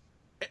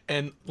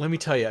 And let me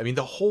tell you, I mean,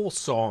 the whole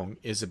song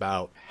is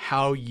about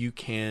how you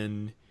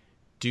can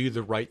do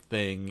the right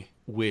thing,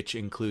 which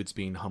includes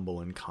being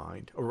humble and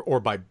kind, or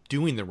by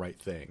doing the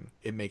right thing,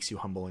 it makes you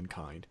humble and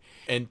kind.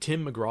 And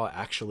Tim McGraw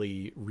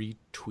actually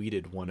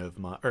retweeted one of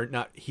my, or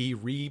not, he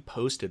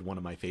reposted one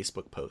of my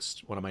Facebook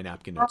posts, one of my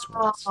napkin notes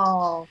once.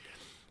 Oh,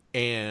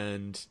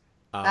 And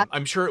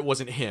I'm sure it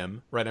wasn't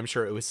him, right? I'm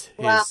sure it was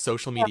his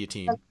social media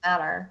team. Doesn't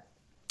matter.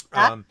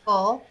 That's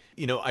cool.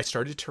 You know, I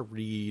started to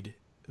read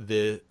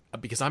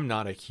because I'm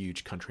not a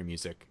huge country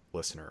music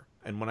listener.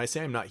 And when I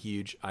say I'm not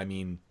huge, I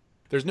mean,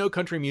 there's no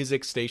country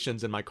music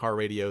stations in my car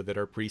radio that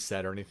are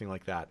preset or anything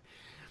like that.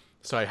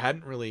 So I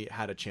hadn't really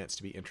had a chance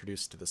to be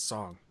introduced to the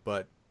song.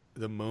 But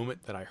the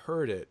moment that I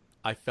heard it,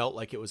 I felt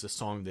like it was a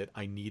song that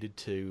I needed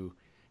to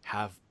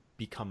have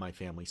become my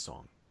family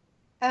song.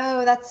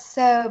 Oh, that's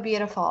so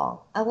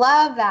beautiful. I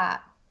love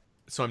that.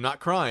 So I'm not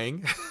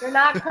crying. You're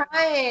not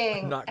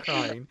crying. I'm not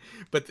crying.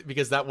 But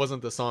because that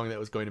wasn't the song that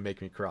was going to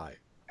make me cry.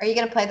 Are you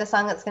going to play the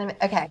song that's going to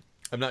make... Okay.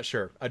 I'm not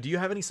sure. Do you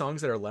have any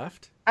songs that are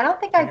left? I don't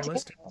think I your do.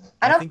 list?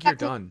 I don't think you're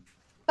done.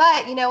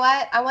 But you know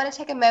what? I want to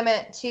take a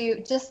moment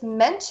to just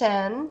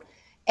mention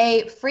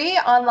a free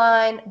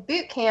online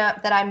boot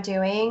camp that I'm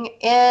doing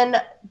in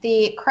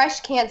the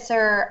Crush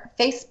Cancer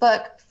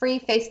free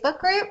Facebook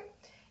group.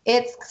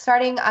 It's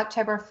starting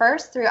October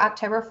 1st through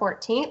October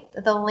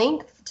 14th. The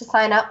link to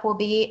sign up will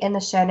be in the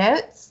show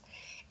notes.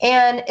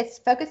 And it's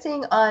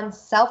focusing on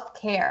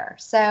self-care.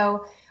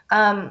 So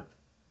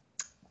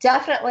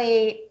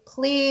definitely,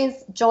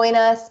 please join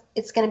us.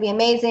 It's going to be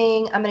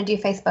amazing. I'm going to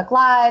do Facebook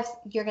Lives.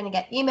 You're going to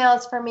get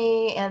emails from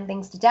me and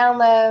things to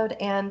download.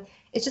 And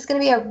it's just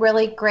going to be a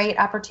really great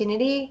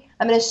opportunity.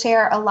 I'm going to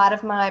share a lot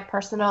of my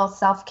personal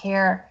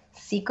self-care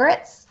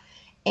secrets.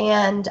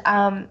 And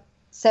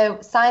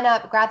so sign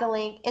up, grab the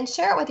link, and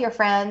share it with your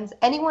friends.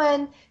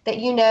 Anyone that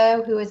you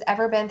know who has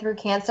ever been through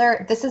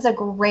cancer, this is a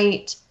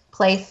great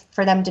place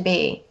for them to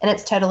be. And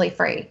it's totally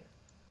free.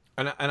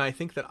 And I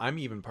think that I'm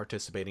even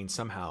participating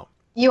somehow.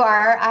 You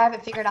are. I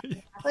haven't figured out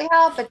exactly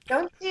how, but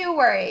don't you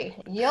worry.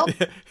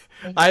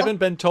 I haven't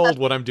been told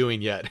what I'm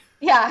doing yet.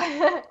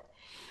 Yeah.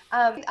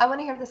 I want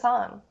to hear the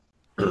song.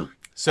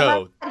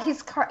 So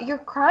you're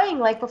crying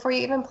like before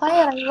you even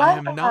play it.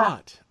 I love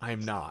that. I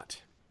am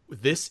not.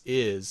 This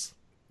is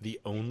the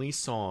only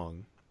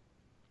song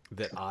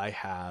that I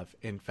have,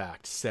 in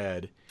fact,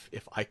 said,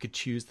 if I could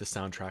choose the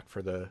soundtrack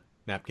for the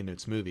Napkin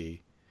Notes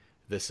movie,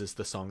 this is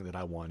the song that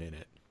I want in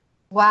it.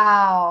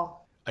 Wow.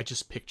 I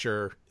just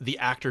picture the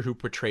actor who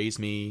portrays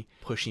me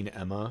pushing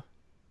Emma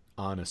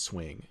on a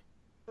swing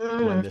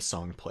when this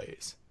song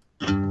plays.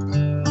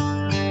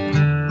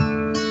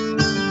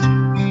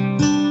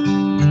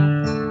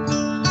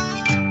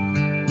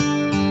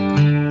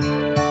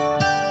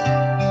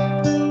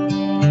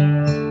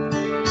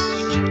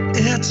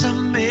 It's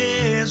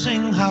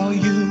amazing how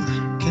you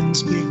can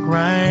speak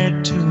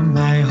right to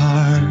my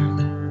heart.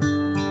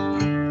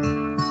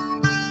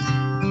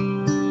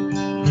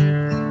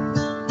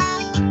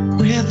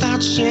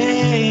 Without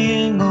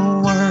saying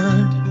a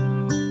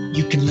word,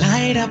 you can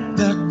light up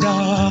the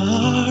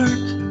dark.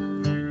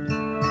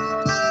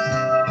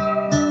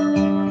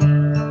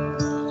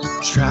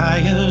 Try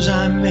as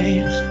I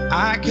may,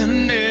 I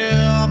can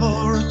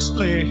never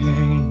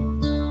explain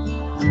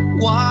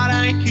what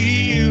I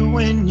hear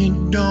when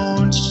you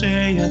don't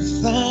say a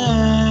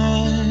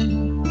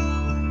thing.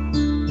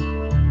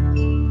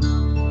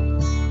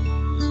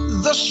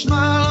 The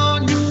smile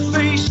on your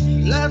face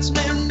lets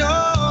me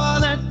know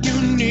that you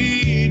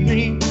need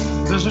me.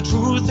 There's a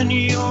truth in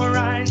your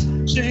eyes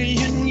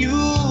saying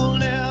you'll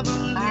never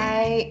leave.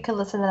 I could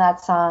listen to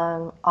that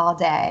song all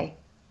day.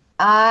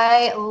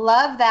 I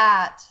love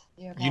that.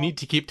 You need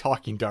to keep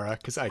talking, Dara,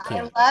 because I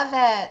can't. I love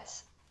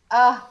it.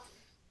 Oh,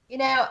 you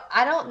know,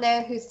 I don't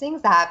know who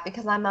sings that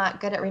because I'm not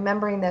good at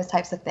remembering those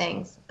types of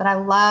things. But I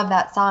love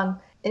that song.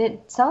 And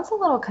it sounds a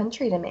little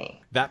country to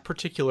me. That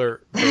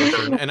particular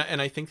version,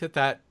 and I think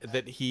that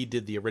he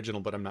did the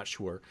original, but I'm not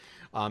sure.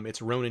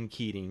 It's Ronan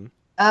Keating.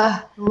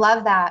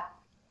 Love that.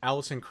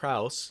 Alison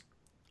Krauss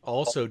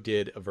also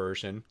did a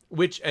version,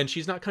 and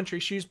she's not country,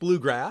 she's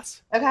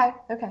bluegrass. Okay.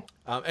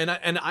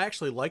 And I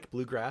actually like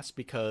bluegrass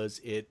because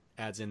it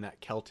adds in that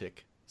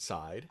Celtic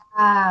side.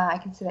 I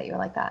can see that you were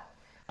like that.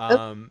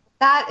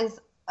 That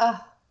is,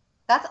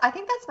 I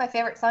think that's my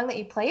favorite song that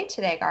you played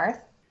today,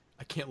 Garth.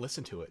 I can't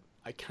listen to it.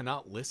 I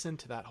cannot listen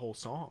to that whole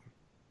song.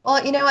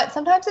 Well, you know what?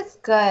 Sometimes it's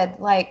good.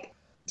 Like,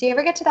 do you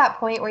ever get to that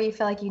point where you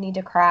feel like you need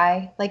to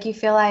cry? Like you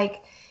feel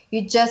like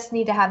you just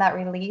need to have that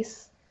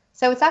release?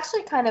 So it's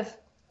actually kind of...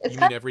 You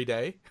mean every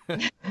day?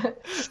 But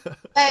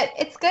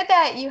it's good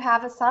that you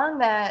have a song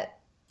that,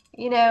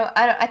 you know,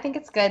 I think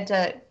it's good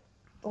to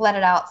let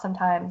it out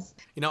sometimes.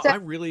 You know, I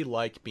really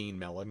like being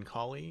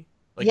melancholy.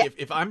 Like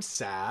if I'm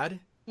sad...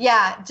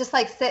 Yeah, just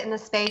like sit in the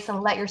space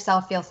and let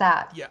yourself feel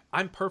sad. Yeah,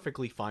 I'm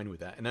perfectly fine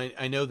with that. And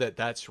I know that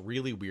that's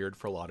really weird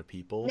for a lot of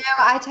people. No,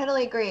 I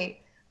totally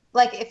agree.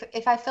 like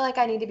if I feel like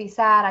I need to be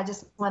sad, I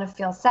just want to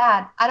feel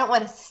sad. I don't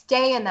want to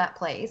stay in that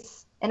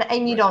place.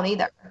 And you don't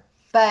either.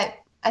 But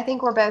I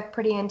think we're both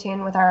pretty in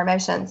tune with our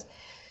emotions.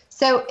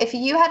 So if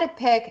you had to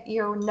pick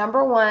your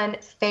number one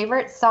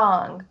favorite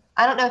song,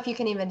 I don't know if you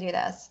can even do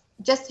this,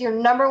 just your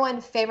number one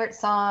favorite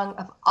song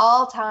of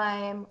all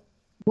time,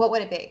 what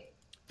would it be?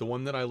 The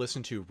one that I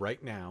listen to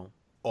right now,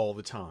 all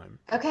the time.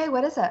 Okay,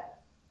 what is it?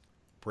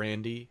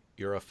 Brandy,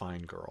 You're a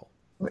Fine Girl.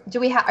 Are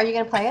you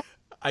going to play it?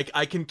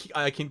 I can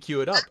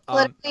cue it up.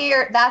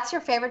 That's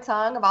your favorite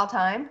song of all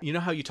time? You know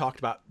how you talked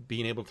about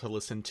being able to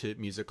listen to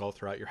music all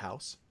throughout your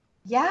house?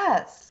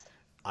 Yes.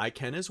 I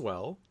can as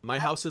well. My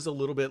house is a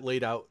little bit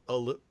laid out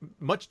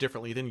much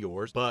differently than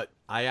yours, but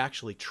I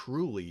actually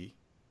truly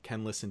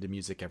can listen to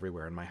music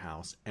everywhere in my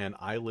house. And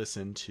I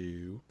listen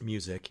to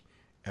music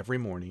every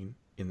morning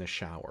in the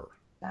shower.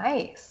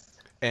 Nice.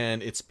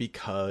 And it's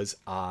because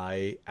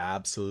I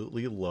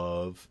absolutely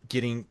love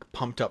getting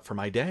pumped up for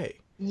my day.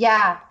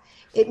 Yeah.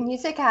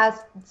 Music has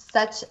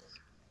such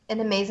an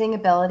amazing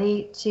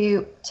ability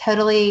to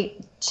totally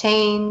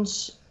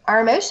change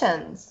our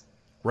emotions.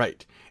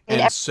 Right.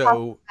 And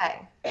so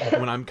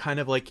when I'm kind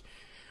of like,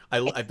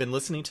 I've been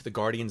listening to the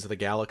Guardians of the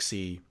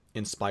Galaxy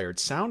inspired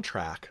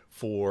soundtrack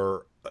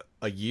for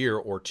a year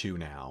or two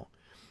now,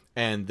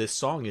 and this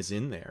song is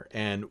in there.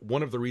 And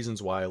one of the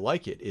reasons why I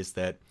like it is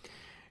that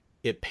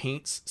it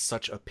paints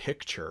such a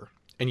picture,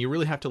 and you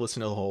really have to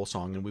listen to the whole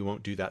song, and we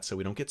won't do that so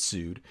we don't get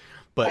sued,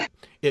 but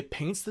it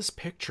paints this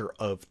picture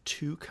of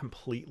two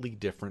completely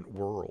different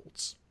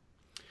worlds,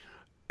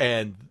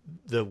 and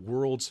the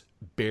worlds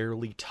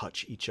barely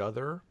touch each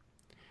other.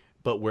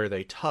 But where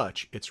they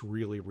touch, it's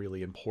really,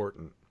 really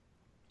important.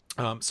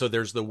 So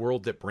there's the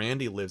world that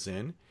Brandy lives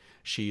in.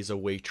 She's a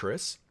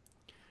waitress.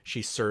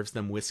 She serves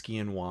them whiskey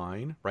and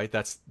wine, right?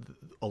 That's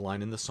a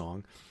line in the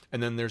song.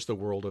 And then there's the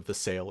world of the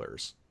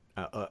sailors.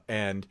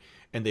 And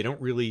they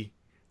don't really,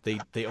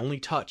 they only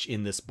touch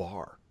in this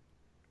bar.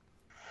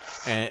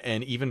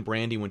 And even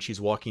Brandy, when she's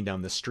walking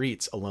down the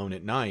streets alone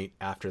at night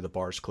after the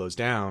bars close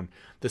down,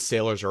 the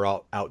sailors are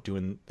out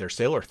doing their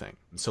sailor thing.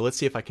 So let's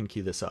see if I can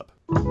cue this up.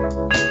 There's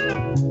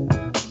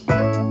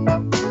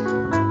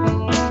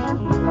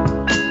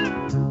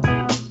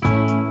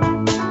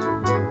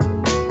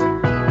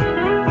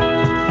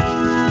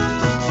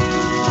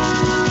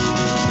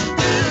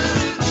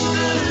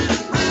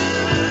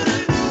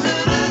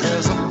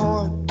a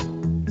port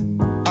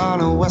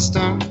on a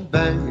western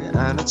bay,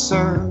 and it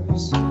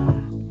serves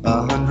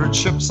 100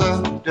 ships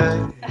a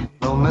day.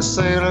 Lonely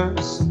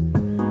sailors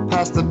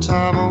pass the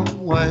time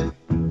away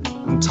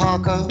and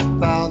talk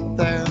about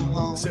their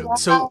home.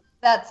 So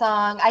that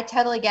song, I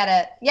totally get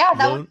it. Yeah,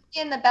 that would be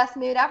in the best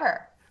mood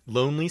ever.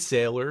 Lonely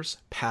sailors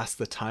pass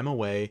the time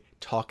away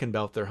talking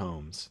about their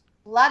homes.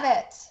 Love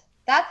it.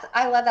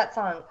 I love that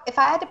song. If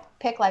I had to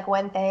pick like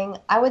one thing,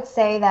 I would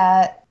say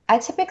that I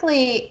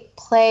typically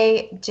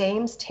play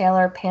James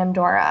Taylor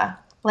Pandora.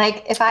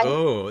 Like if I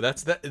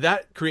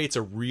that creates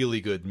a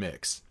really good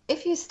mix.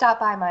 If you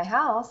stop by my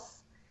house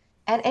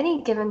at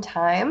any given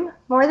time,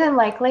 more than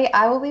likely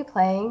I will be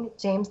playing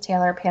James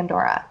Taylor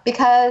Pandora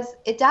because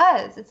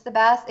it's the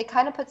best. It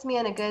kind of puts me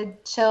in a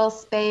good chill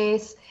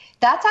space.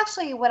 That's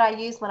actually what I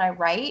use when I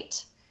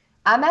write.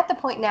 I'm at the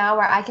point now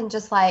where I can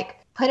just like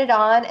put it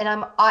on and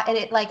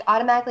it like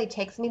automatically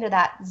takes me to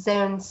that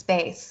zone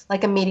space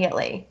like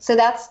immediately. So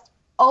that's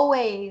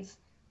always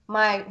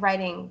my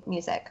writing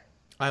music.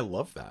 I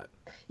love that.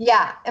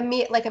 Yeah,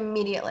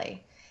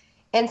 immediately.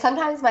 And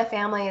sometimes my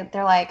family,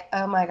 they're like,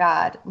 oh my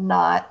God,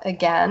 not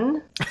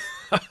again.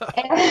 But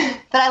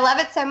I love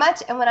it so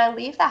much. And when I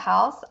leave the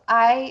house,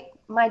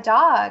 my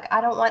dog,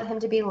 I don't want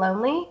him to be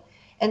lonely.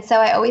 And so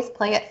I always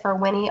play it for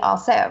Winnie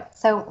also.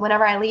 So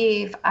whenever I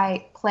leave,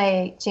 I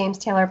play James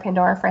Taylor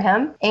Pandora for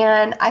him.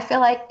 And I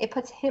feel like it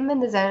puts him in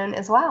the zone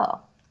as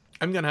well.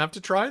 I'm going to have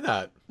to try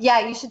that. Yeah,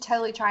 you should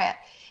totally try it.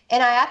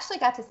 And I actually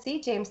got to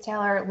see James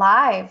Taylor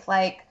live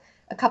like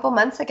a couple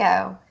months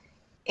ago.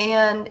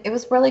 And it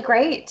was really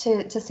great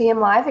to see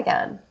him live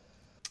again.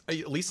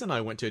 Lisa and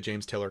I went to a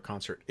James Taylor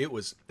concert. It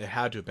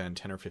had to have been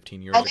 10 or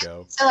 15 years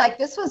ago. So like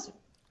this was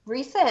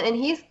recent, and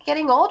he's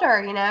getting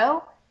older,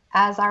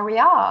 as are we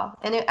all.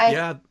 And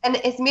and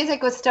his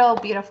music was still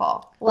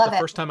beautiful. Love it. The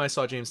first time I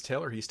saw James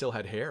Taylor, he still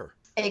had hair.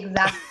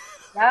 Exactly.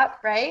 Yep,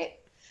 right?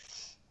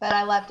 But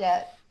I loved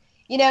it.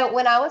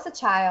 When I was a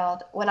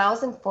child, when I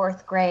was in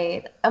 4th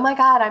grade, oh my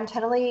God, I'm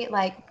totally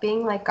like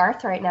being like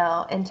Garth right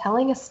now and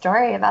telling a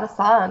story about a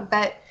song.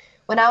 But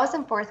when I was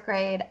in 4th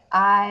grade,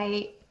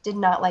 I did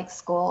not like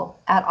school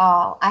at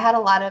all. I had a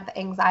lot of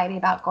anxiety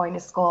about going to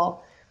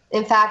school.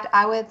 In fact,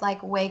 I would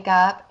like wake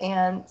up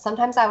and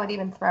sometimes I would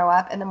even throw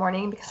up in the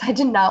morning because I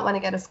did not want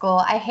to go to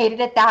school. I hated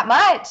it that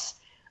much.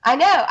 I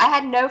know. I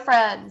had no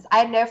friends. I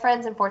had no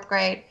friends in 4th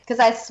grade because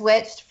I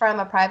switched from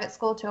a private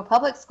school to a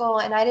public school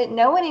and I didn't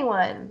know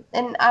anyone.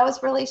 And I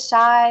was really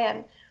shy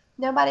and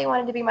nobody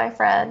wanted to be my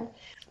friend.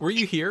 Were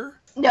you here?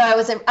 No, I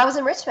was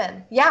in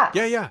Richmond. Yeah.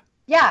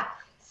 Yeah.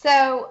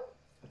 So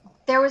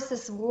there was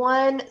this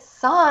one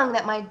song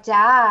that my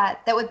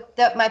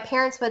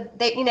parents would,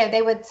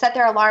 they would set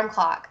their alarm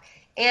clock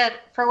And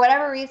for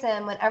whatever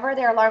reason, whenever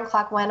their alarm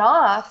clock went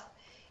off,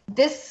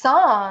 this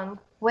song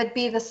would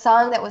be the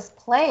song that was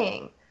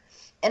playing.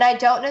 And I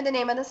don't know the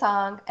name of the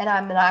song, and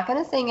I'm not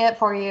going to sing it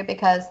for you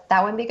because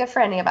that wouldn't be good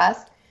for any of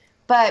us.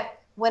 But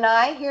when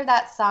I hear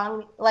that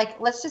song, like,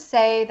 let's just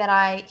say that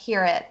I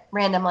hear it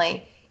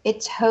randomly,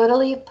 it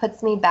totally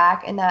puts me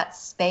back in that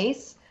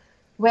space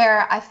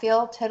where I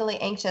feel totally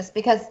anxious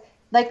because,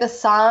 like, the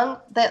song,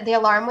 the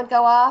alarm would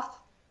go off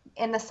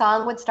and the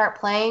song would start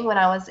playing when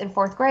I was in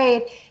 4th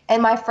grade.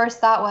 And my first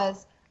thought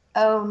was,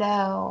 oh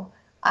no,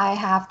 I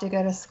have to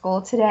go to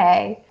school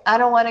today. I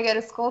don't want to go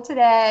to school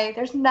today.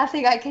 There's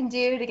nothing I can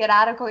do to get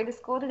out of going to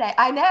school today.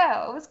 I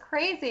know, it was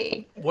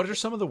crazy. What are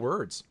some of the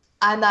words?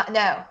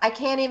 I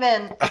can't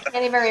even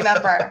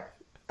remember,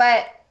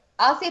 but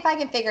I'll see if I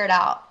can figure it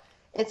out.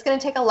 It's going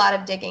to take a lot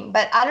of digging,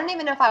 but I don't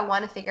even know if I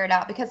want to figure it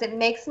out because it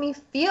makes me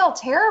feel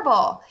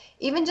terrible,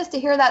 even just to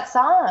hear that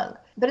song.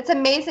 But it's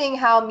amazing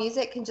how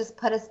music can just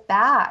put us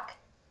back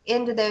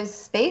into those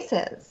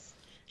spaces.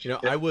 You know,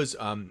 I was,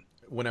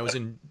 when I was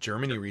in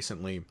Germany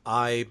recently,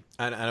 and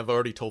I've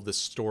already told this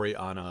story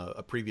on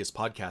a previous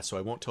podcast, so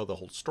I won't tell the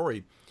whole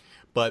story,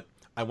 but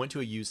I went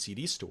to a used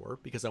CD store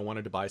because I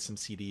wanted to buy some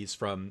CDs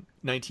from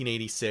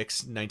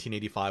 1986,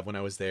 1985 when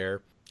I was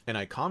there. And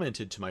I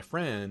commented to my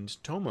friend,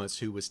 Thomas,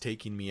 who was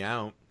taking me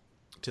out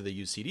to the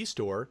used CD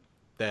store,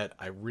 that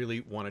I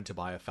really wanted to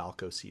buy a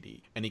Falco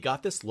CD. And he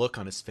got this look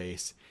on his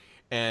face.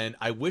 And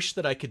I wish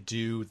that I could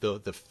do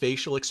the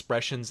facial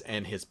expressions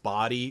and his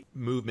body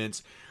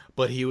movements.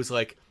 But he was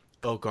like,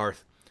 oh,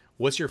 Garth,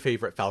 what's your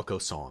favorite Falco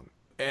song?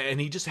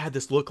 And he just had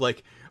this look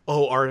like,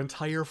 oh, our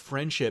entire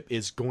friendship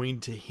is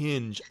going to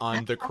hinge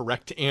on the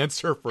correct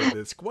answer for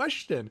this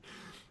question.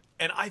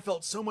 And I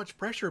felt so much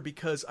pressure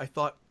because I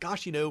thought,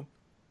 gosh, you know,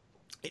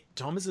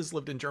 Thomas has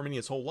lived in Germany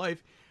his whole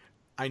life.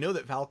 I know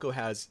that Falco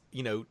has,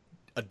 you know,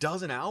 a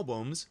dozen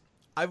albums.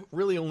 I've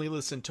really only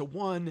listened to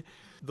one.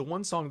 The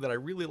one song that I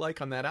really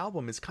like on that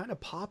album is kind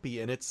of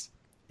poppy, and it's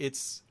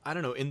I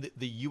don't know, in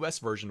the US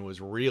version was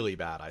really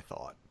bad, I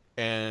thought.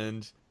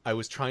 And I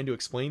was trying to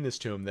explain this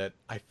to him that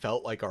I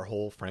felt like our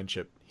whole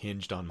friendship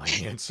hinged on my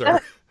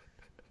answer.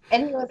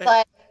 And he was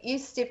like, you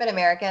stupid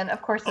American.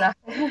 Of course not.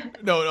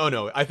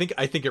 No. I think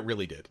it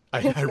really did.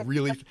 I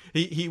really,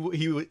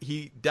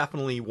 he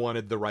definitely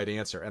wanted the right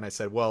answer. And I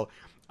said, well,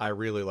 I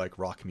really like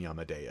Rock Me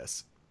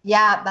Amadeus.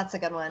 Yeah, that's a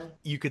good one.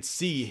 You could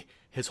see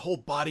his whole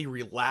body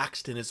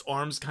relaxed and his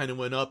arms kind of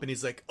went up and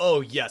he's like,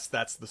 oh yes,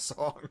 that's the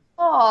song.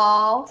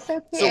 Aw, so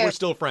cute. So we're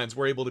still friends.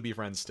 We're able to be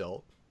friends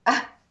still.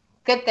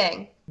 Good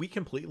thing. We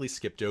completely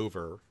skipped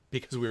over,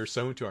 because we were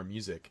so into our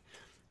music,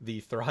 the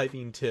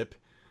thriving tip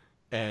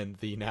and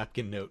the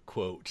napkin note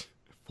quote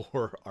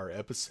for our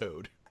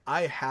episode.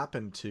 I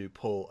happened to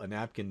pull a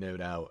napkin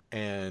note out,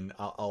 and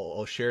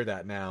I'll share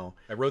that now.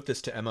 I wrote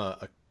this to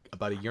Emma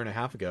about 1.5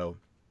 years ago,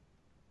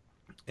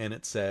 and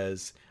it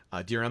says,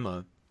 Dear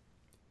Emma,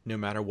 no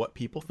matter what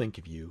people think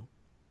of you,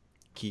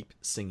 keep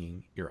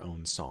singing your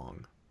own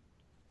song.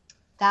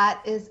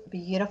 That is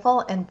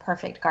beautiful and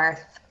perfect,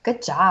 Garth.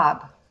 Good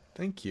job.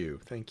 Thank you.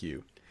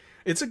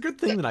 It's a good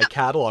thing that I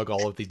catalog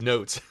all of these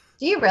notes.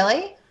 Do you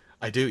really?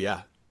 I do,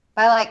 yeah.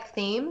 By, like,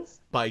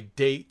 themes? By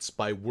dates,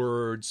 by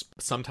words,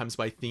 sometimes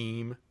by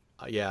theme.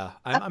 Yeah,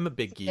 I'm a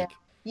big geek.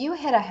 You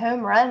hit a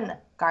home run,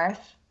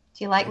 Garth.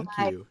 Do you like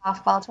my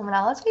softball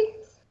terminology?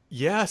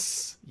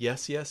 Yes.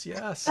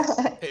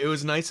 It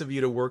was nice of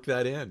you to work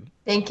that in.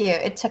 Thank you.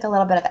 It took a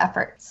little bit of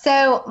effort.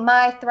 So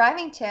my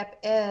thriving tip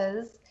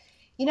is,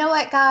 you know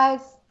what,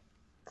 guys?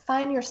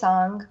 Find your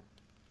song.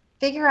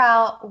 Figure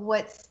out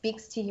what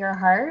speaks to your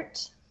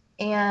heart,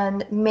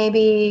 and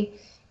maybe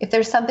if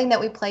there's something that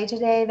we play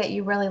today that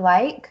you really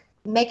like,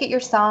 make it your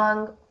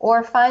song,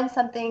 or find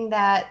something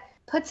that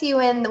puts you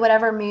in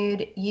whatever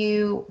mood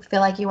you feel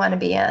like you want to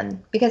be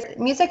in, because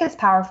music is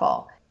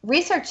powerful.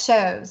 Research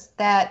shows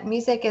that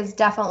music is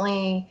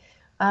definitely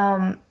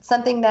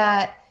something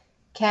that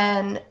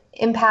can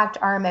impact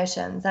our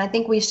emotions, and I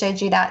think we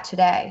showed you that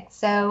today.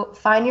 So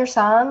find your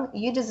song.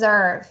 You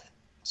deserve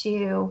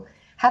to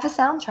have a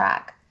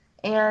soundtrack.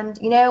 And,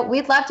 you know,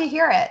 we'd love to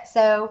hear it.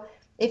 So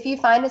if you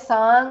find a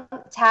song,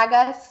 tag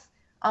us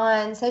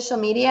on social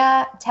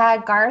media,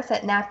 tag Garth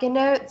at Napkin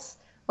Notes,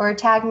 or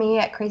tag me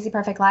at Crazy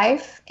Perfect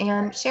Life,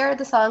 and share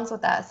the songs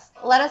with us.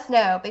 Let us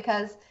know,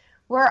 because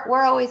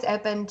we're always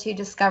open to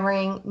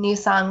discovering new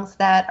songs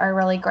that are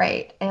really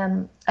great.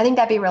 And I think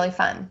that'd be really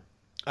fun.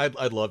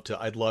 I'd love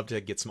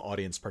to get some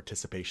audience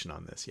participation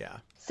on this. Yeah.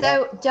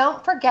 So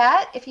don't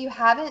forget, if you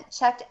haven't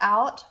checked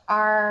out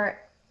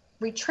our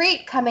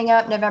retreat coming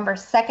up November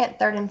 2nd,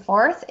 3rd, and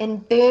 4th in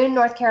Boone,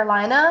 North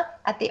Carolina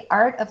at the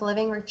Art of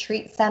Living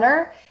Retreat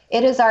Center.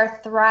 It is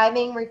our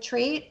thriving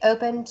retreat,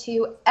 open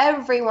to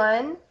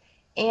everyone,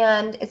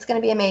 and it's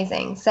going to be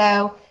amazing.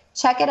 So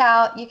check it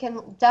out. You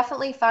can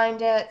definitely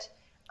find it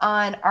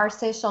on our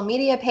social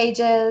media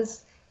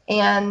pages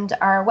and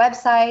our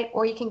website,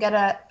 or you can go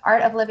to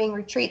Art of Living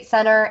Retreat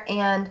Center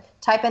and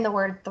type in the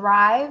word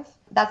Thrive.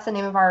 That's the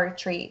name of our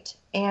retreat,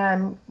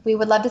 and we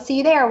would love to see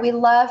you there. We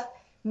love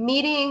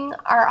meeting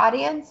our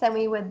audience, and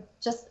we would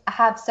just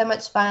have so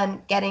much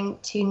fun getting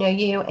to know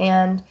you.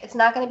 And it's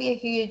not going to be a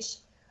huge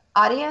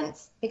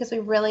audience because we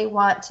really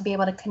want to be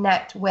able to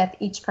connect with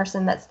each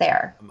person that's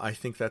there. I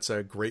think that's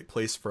a great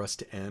place for us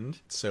to end.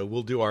 So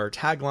we'll do our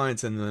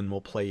taglines and then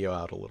we'll play you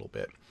out a little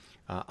bit.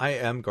 I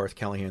am Garth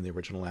Callahan, the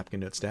original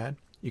Napkin Notes Dad.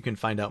 You can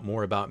find out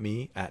more about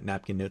me at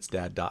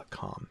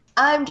napkinnotesdad.com.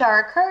 I'm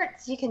Dara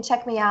Kurtz. You can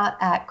check me out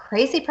at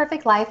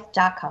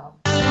crazyperfectlife.com.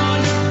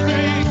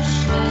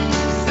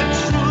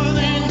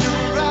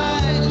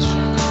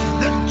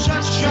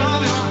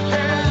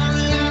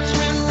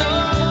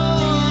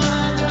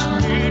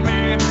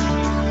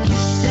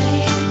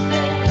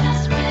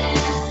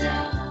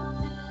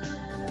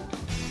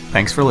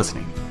 Thanks for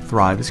listening.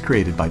 Thrive is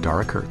created by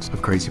Dara Kurtz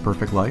of Crazy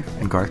Perfect Life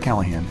and Garth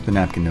Callahan, the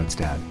Napkin Notes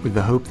Dad, with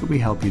the hope that we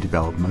help you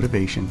develop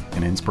motivation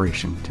and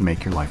inspiration to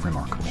make your life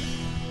remarkable.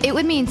 It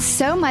would mean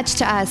so much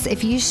to us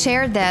if you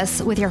shared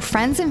this with your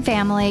friends and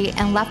family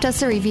and left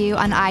us a review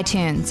on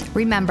iTunes.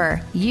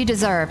 Remember, you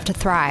deserve to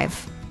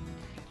thrive.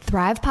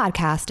 Thrive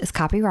Podcast is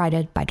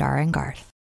copyrighted by Dara and Garth.